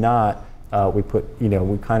 Or if not, we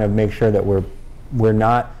kind of make sure that we're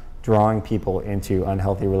not drawing people into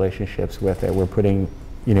unhealthy relationships with it. We're putting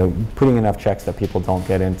enough checks that people don't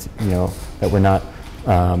get into, that we're not,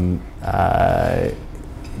 that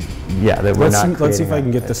we're not. Let's see if I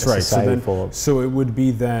can get this right. So it would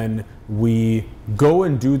be then we go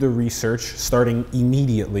and do the research starting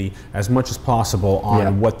immediately as much as possible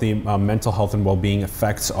on what the mental health and well-being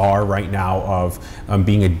effects are right now of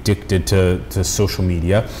being addicted to social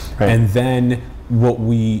media. Right. And then what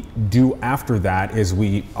we do after that is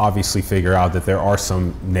we obviously figure out that there are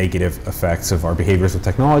some negative effects of our behaviors with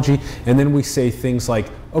technology, and then we say things like,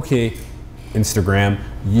 okay, Instagram,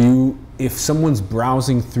 if someone's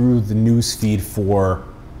browsing through the news feed for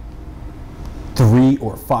 3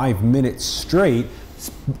 or 5 minutes straight,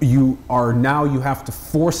 you have to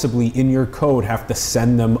forcibly in your code have to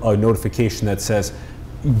send them a notification that says,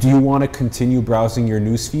 do you want to continue browsing your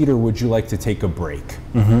news feed, or would you like to take a break?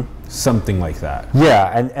 Mm-hmm. Something like that.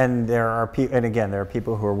 Yeah, and there are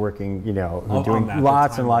people who are working, who are doing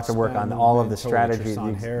lots and lots of work on all of the strategies.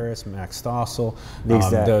 Sean Harris, Max Stossel,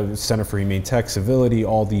 the Center for Humane Tech Civility,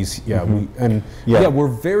 all these. We're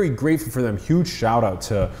very grateful for them. Huge shout out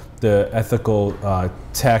to the ethical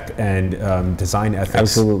tech and design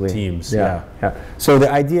ethics teams. Yeah. So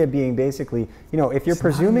the idea being basically, you know, if you're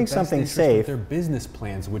presuming something safe, their business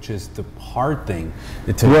plans, which is the hard thing.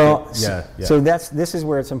 So this is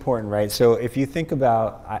where it's important, right? So if you think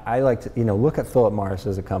about, I like to, you know, look at Philip Morris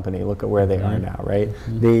as a company, look at where they are now, right?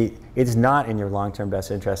 It's not in your long-term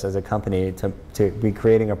best interest as a company to be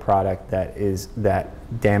creating a product that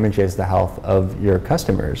damages the health of your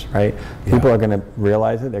customers, right? People are going to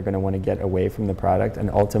realize it, they're going to want to get away from the product, and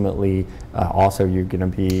ultimately also you're going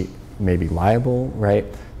to be maybe liable, right?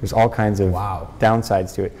 There's all kinds of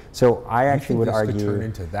downsides to it. So I actually would argue could turn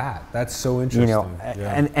into that. That's so interesting. You know,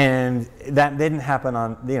 and that didn't happen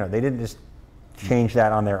on, you know, they didn't just change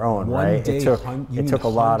that on their own, right? It took a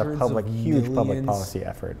lot of huge public policy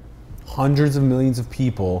effort. Hundreds of millions of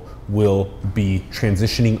people will be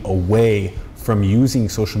transitioning away from using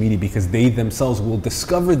social media because they themselves will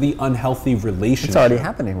discover the unhealthy relationship. It's already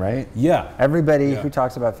happening, right? Yeah. Everybody who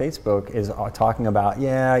talks about Facebook is talking about,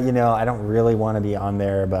 you know, I don't really want to be on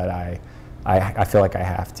there, but I feel like I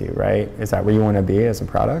have to, right? Is that where you want to be as a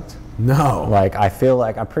product? No. Like, I feel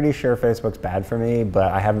like, I'm pretty sure Facebook's bad for me,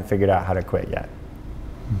 but I haven't figured out how to quit yet.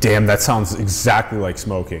 Damn, that sounds exactly like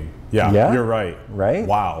smoking. Yeah. You're right. Right?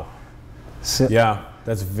 Wow. So, yeah.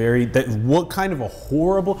 That's what kind of a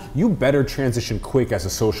horrible, you better transition quick as a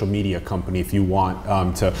social media company if you want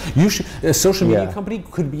a social media company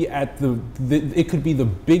could be at it could be the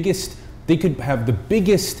biggest, they could have the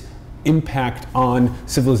biggest impact on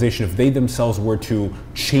civilization if they themselves were to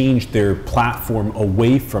change their platform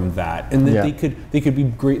away from that, and then they could be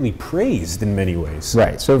greatly praised in many ways.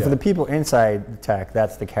 Right, so for the people inside tech,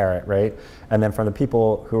 that's the carrot, right? And then for the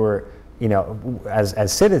people who are, you know,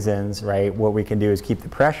 as citizens, right, what we can do is keep the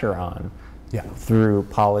pressure on through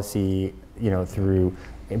policy, you know, through,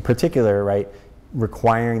 in particular, right,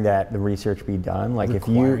 requiring that the research be done. Like if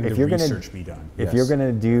you're going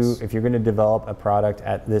to develop a product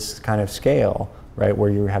at this kind of scale, right,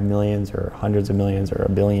 where you have millions or hundreds of millions or a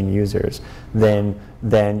billion users, then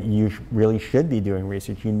you really should be doing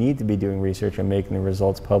research. You need to be doing research and making the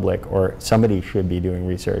results public, or somebody should be doing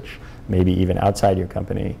research, maybe even outside your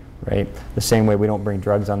company, right? The same way we don't bring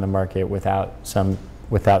drugs on the market without some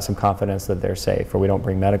confidence that they're safe, or we don't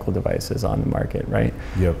bring medical devices on the market, right?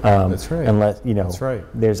 Yep, that's right. Unless, you know, that's right.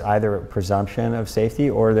 There's either a presumption of safety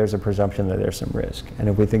or there's a presumption that there's some risk. And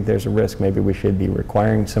if we think there's a risk, maybe we should be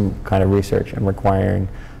requiring some kind of research and requiring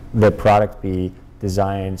the product be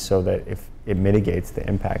designed so that if it mitigates the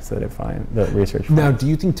impacts that the research finds. Now, do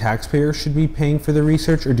you think taxpayers should be paying for the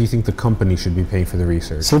research, or do you think the company should be paying for the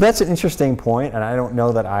research? So that's an interesting point, and I don't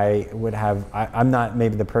know that I would have, I'm not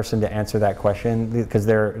maybe the person to answer that question, because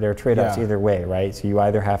there are trade-offs either way, right? So you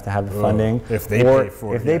either have to have the funding, if they pay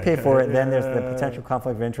for it. If they pay for it, then there's the potential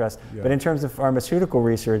conflict of interest. Yeah. But in terms of pharmaceutical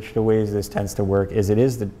research, the ways this tends to work is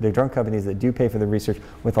the drug companies that do pay for the research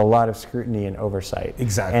with a lot of scrutiny and oversight.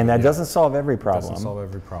 Exactly. And that doesn't solve every problem. Doesn't solve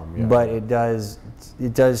every problem, but it does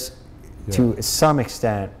to some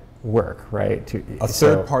extent work, right? A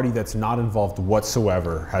third party that's not involved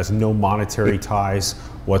whatsoever, has no monetary ties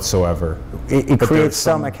whatsoever. It creates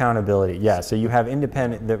some accountability, so you have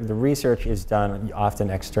independent, the research is done often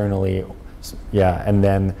externally, and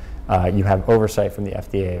then you have oversight from the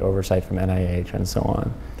FDA, oversight from NIH, and so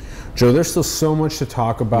on. Joe, there's still so much to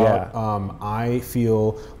talk about. I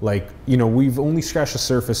feel like, you know, we've only scratched the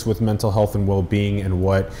surface with mental health and well-being and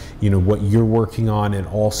what you're working on, and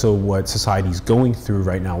also what society's going through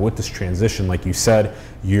right now with this transition. Like you said,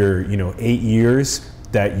 you're 8 years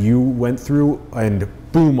that you went through, and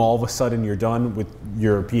boom, all of a sudden you're done with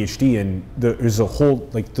your PhD, and there's a whole,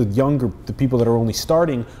 like the people that are only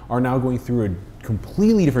starting are now going through a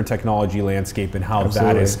completely different technology landscape, and how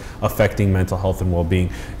that is affecting mental health and well-being.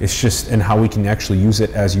 It's just, and how we can actually use it,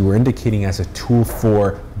 as you were indicating, as a tool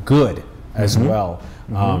for good as well.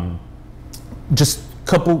 Just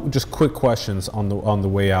quick questions on the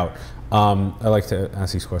way out. I like to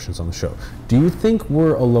ask these questions on the show. Do you think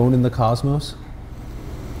we're alone in the cosmos?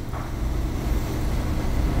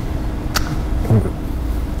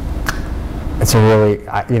 It's a really,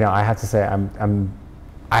 I have to say,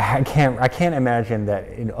 I can't imagine that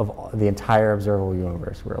of the entire observable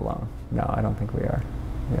universe we're alone. No, I don't think we are.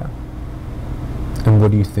 Yeah. And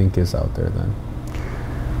what do you think is out there then?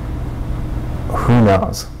 Who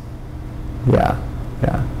knows? Yeah.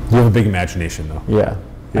 You have a big imagination, though. Yeah.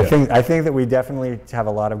 I think that we definitely have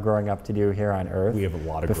a lot of growing up to do here on Earth. We have a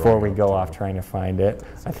lot of before we go off trying to find it.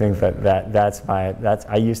 I think that's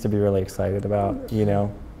I used to be really excited about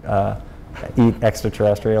eat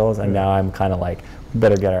extraterrestrials, and now I'm kind of like,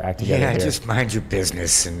 better get our act together. Yeah, here. just mind your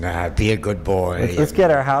business and be a good boy. Let's get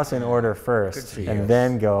our house in order first, Good for and you.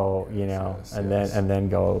 then go, and then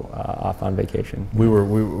go off on vacation. We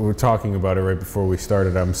were talking about it right before we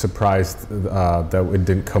started. I'm surprised that it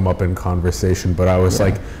didn't come up in conversation, but I was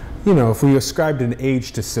like, if we ascribed an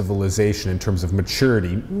age to civilization in terms of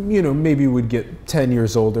maturity, maybe we'd get 10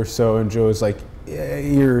 years old or so, and Joe was like,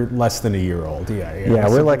 you're less than a year old. Yeah,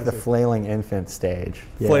 we're like the flailing infant stage.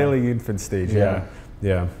 Flailing infant stage, yeah.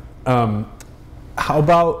 How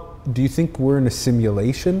about, do you think we're in a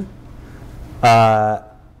simulation?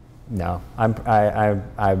 No,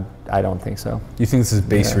 I don't think so. You think this is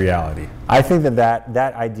base reality? I think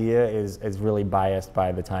that idea is really biased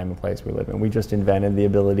by the time and place we live in. We just invented the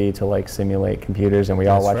ability to like simulate computers, and we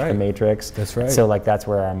all watched The Matrix. That's right. So like that's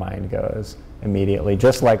where our mind goes immediately.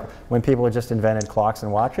 Just like when people just invented clocks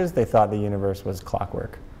and watches, they thought the universe was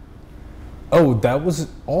clockwork. Oh, that was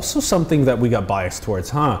also something that we got biased towards,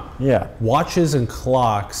 huh? Yeah. Watches and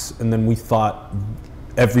clocks, and then we thought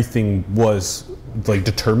everything was like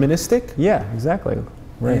deterministic? Yeah, exactly.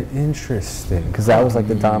 Right. Interesting. Because that was like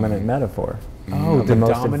the dominant metaphor. Oh, the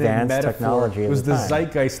most dominant advanced metaphor technology was of the the time.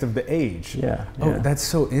 zeitgeist of the age. Yeah. Oh, that's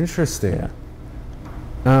so interesting.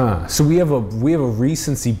 Yeah. So we have a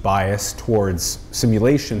recency bias towards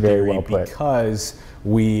simulation Very theory well put. because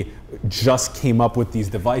we just came up with these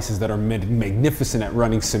devices that are magnificent at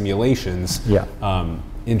running simulations. Yeah.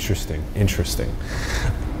 Interesting.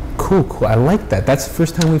 Cool. I like that. That's the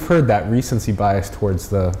first time we've heard that recency bias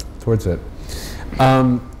towards it.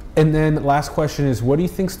 And then last question is, what do you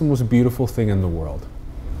think is the most beautiful thing in the world?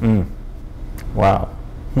 Wow.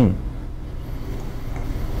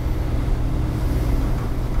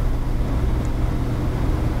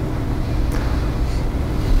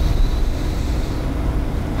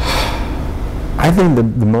 I think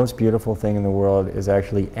the most beautiful thing in the world is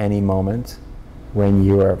actually any moment when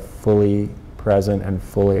you are fully present and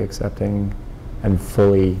fully accepting and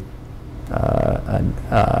fully, I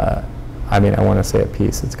mean, I want to say at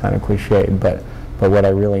peace, it's kind of cliche, but what I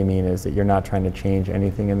really mean is that you're not trying to change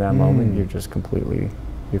anything in that moment, you're just completely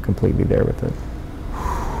there with it.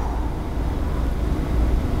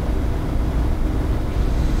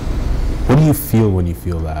 What do you feel when you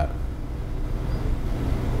feel that?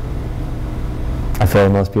 I feel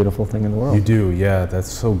the most beautiful thing in the world. You do, yeah,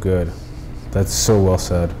 that's so good. That's so well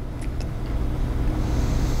said.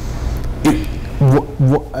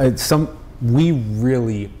 We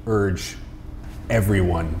really urge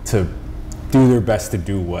everyone to do their best to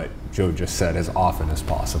do what Joe just said as often as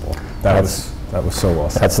possible. That was so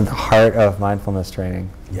well said. That's at the heart of mindfulness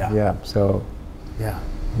training. Yeah. Yeah. So. Yeah.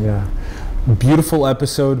 Yeah. Beautiful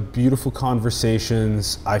episode, beautiful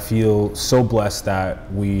conversations. I feel so blessed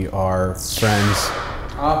that we are friends.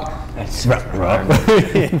 That's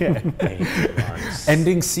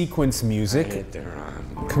Ending sequence music.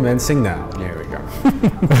 Commencing now. There we go.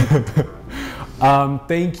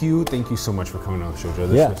 Thank you so much for coming on the show,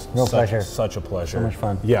 Joe. Yeah, was real pleasure. Such a pleasure. So much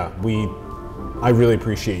fun. Yeah, I really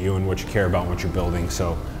appreciate you and what you care about and what you're building.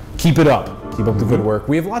 So keep it up. Keep up the good work.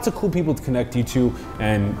 We have lots of cool people to connect you to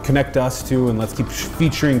and connect us to, and let's keep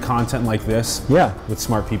featuring content like this. Yeah. With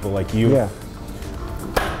smart people like you. Yeah.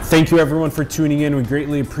 Thank you everyone for tuning in. We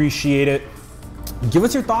greatly appreciate it. Give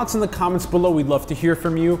us your thoughts in the comments below. We'd love to hear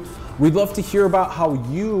from you. We'd love to hear about how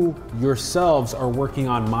you yourselves are working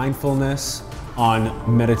on mindfulness,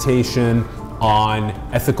 on meditation, on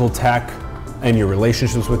ethical tech, and your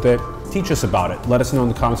relationships with it. Teach us about it. Let us know in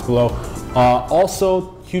the comments below.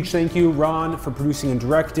 Also, huge thank you, Ron, for producing and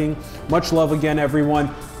directing. Much love again, everyone.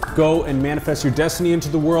 Go and manifest your destiny into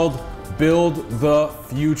the world. Build the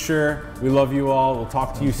future. We love you all. We'll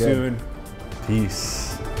talk to you soon. Peace.